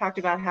 you talked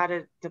about how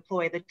to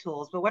deploy the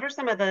tools, but what are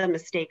some of the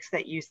mistakes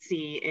that you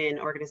see in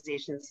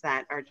organizations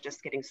that are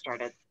just getting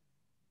started?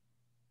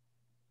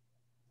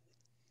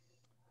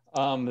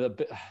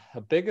 The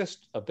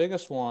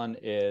biggest one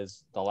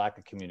is the lack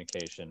of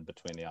communication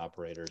between the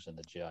operators and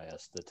the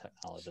GIS, the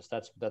technologists.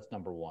 That's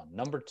number one.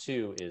 Number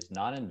two is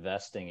not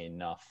investing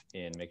enough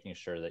in making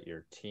sure that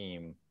your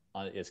team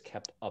is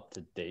kept up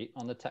to date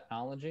on the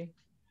technology.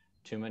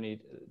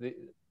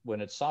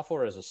 When it's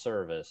software as a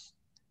service,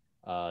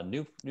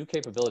 new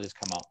capabilities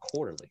come out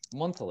quarterly,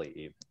 monthly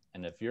even.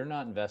 And if you're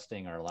not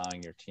investing or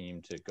allowing your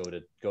team to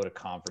go to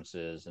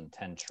conferences and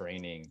attend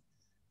training,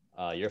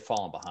 you're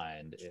falling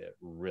behind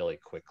really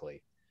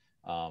quickly.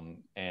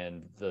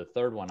 And the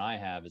third one I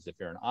have is if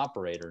you're an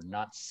operator,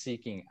 not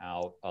seeking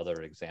out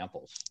other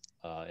examples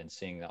and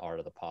seeing the art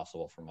of the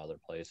possible from other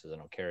places. I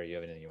know, Carrie, you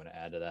have anything you want to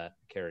add to that?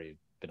 Carrie, you've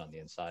been on the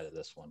inside of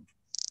this one.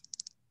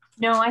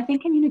 No, I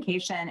think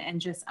communication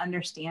and just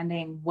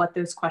understanding what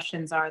those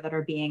questions are that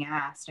are being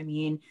asked. I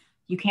mean,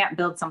 you can't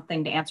build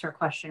something to answer a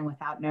question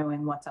without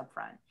knowing what's up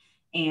front.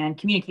 And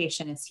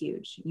communication is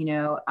huge. You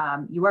know,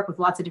 you work with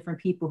lots of different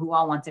people who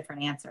all want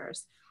different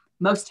answers.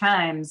 Most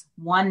times,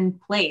 one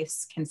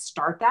place can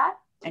start that,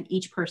 and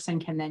each person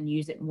can then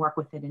use it and work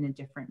with it in a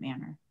different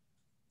manner.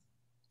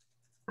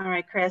 All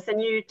right, Chris,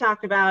 and you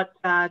talked about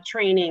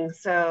training.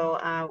 So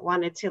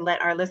wanted to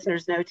let our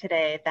listeners know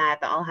today that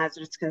the All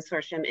Hazards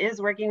Consortium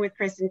is working with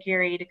Chris and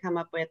Carrie to come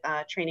up with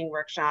a training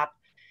workshop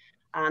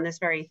on this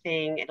very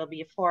thing. It'll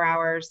be 4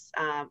 hours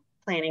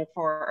planning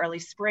for early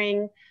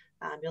spring.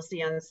 You'll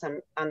see on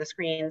the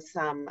screen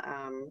some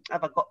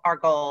of our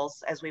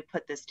goals as we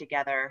put this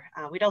together.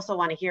 We'd also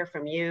want to hear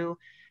from you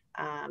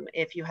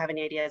if you have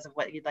any ideas of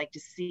what you'd like to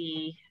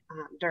see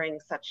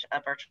during such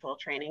a virtual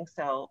training.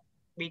 So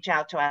reach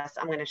out to us.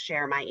 I'm going to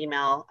share my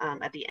email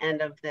at the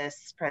end of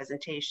this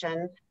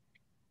presentation.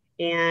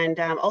 And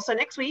also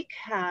next week,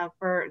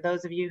 for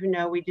those of you who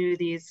know, we do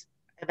these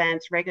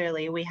events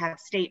regularly. We have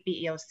state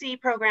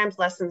BEOC programs,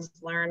 lessons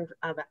learned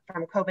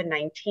from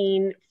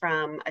COVID-19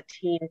 from a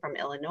team from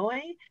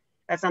Illinois.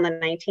 That's on the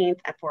 19th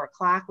at 4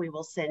 o'clock. We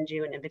will send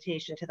you an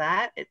invitation to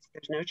that.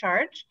 There's no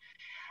charge.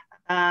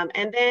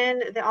 And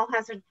then the All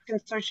Hazards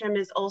Consortium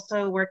is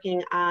also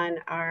working on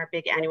our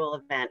big annual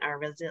event,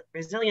 our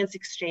Resilience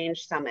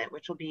Exchange Summit,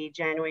 which will be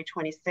January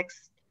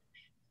 26th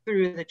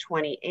through the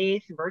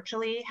 28th,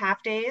 virtually,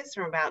 half days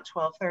from about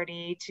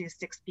 12:30 to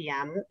 6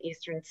 p.m.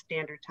 Eastern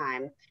Standard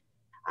Time.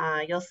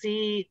 You'll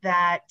see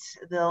that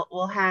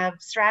we'll have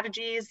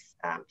strategies,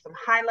 some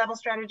high-level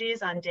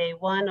strategies on day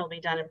 1. It'll be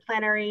done in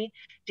plenary.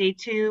 Day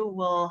 2,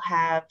 we'll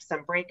have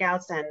some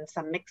breakouts and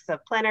some mix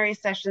of plenary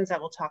sessions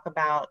that will talk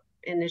about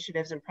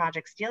initiatives and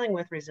projects dealing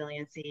with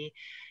resiliency.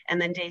 And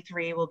then day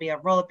 3 will be a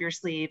roll up your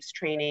sleeves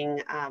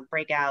training,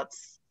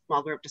 breakouts,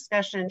 small group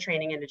discussion,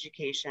 training and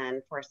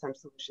education for some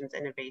solutions,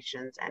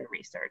 innovations, and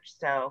research.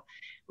 So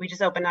we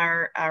just opened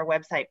our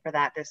website for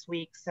that this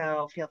week,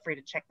 so feel free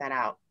to check that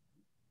out.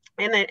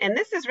 And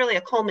this is really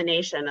a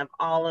culmination of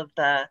all of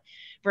the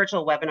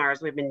virtual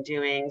webinars we've been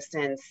doing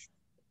since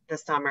the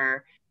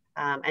summer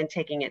and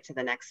taking it to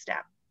the next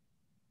step.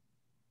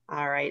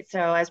 All right,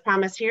 so as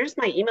promised, here's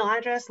my email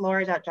address,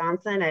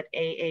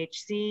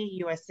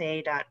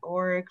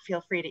 laura.johnson@ahcusa.org.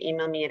 Feel free to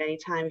email me at any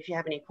time if you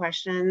have any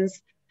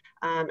questions.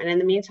 And in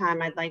the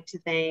meantime, I'd like to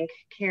thank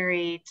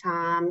Carrie,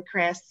 Tom,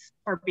 Chris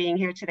for being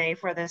here today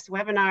for this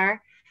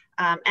webinar.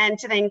 And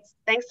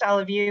thanks to all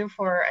of you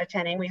for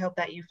attending. We hope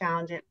that you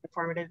found it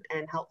informative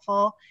and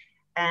helpful.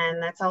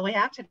 And that's all we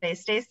have today.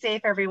 Stay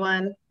safe,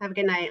 everyone. Have a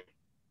good night.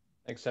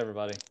 Thanks,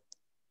 everybody.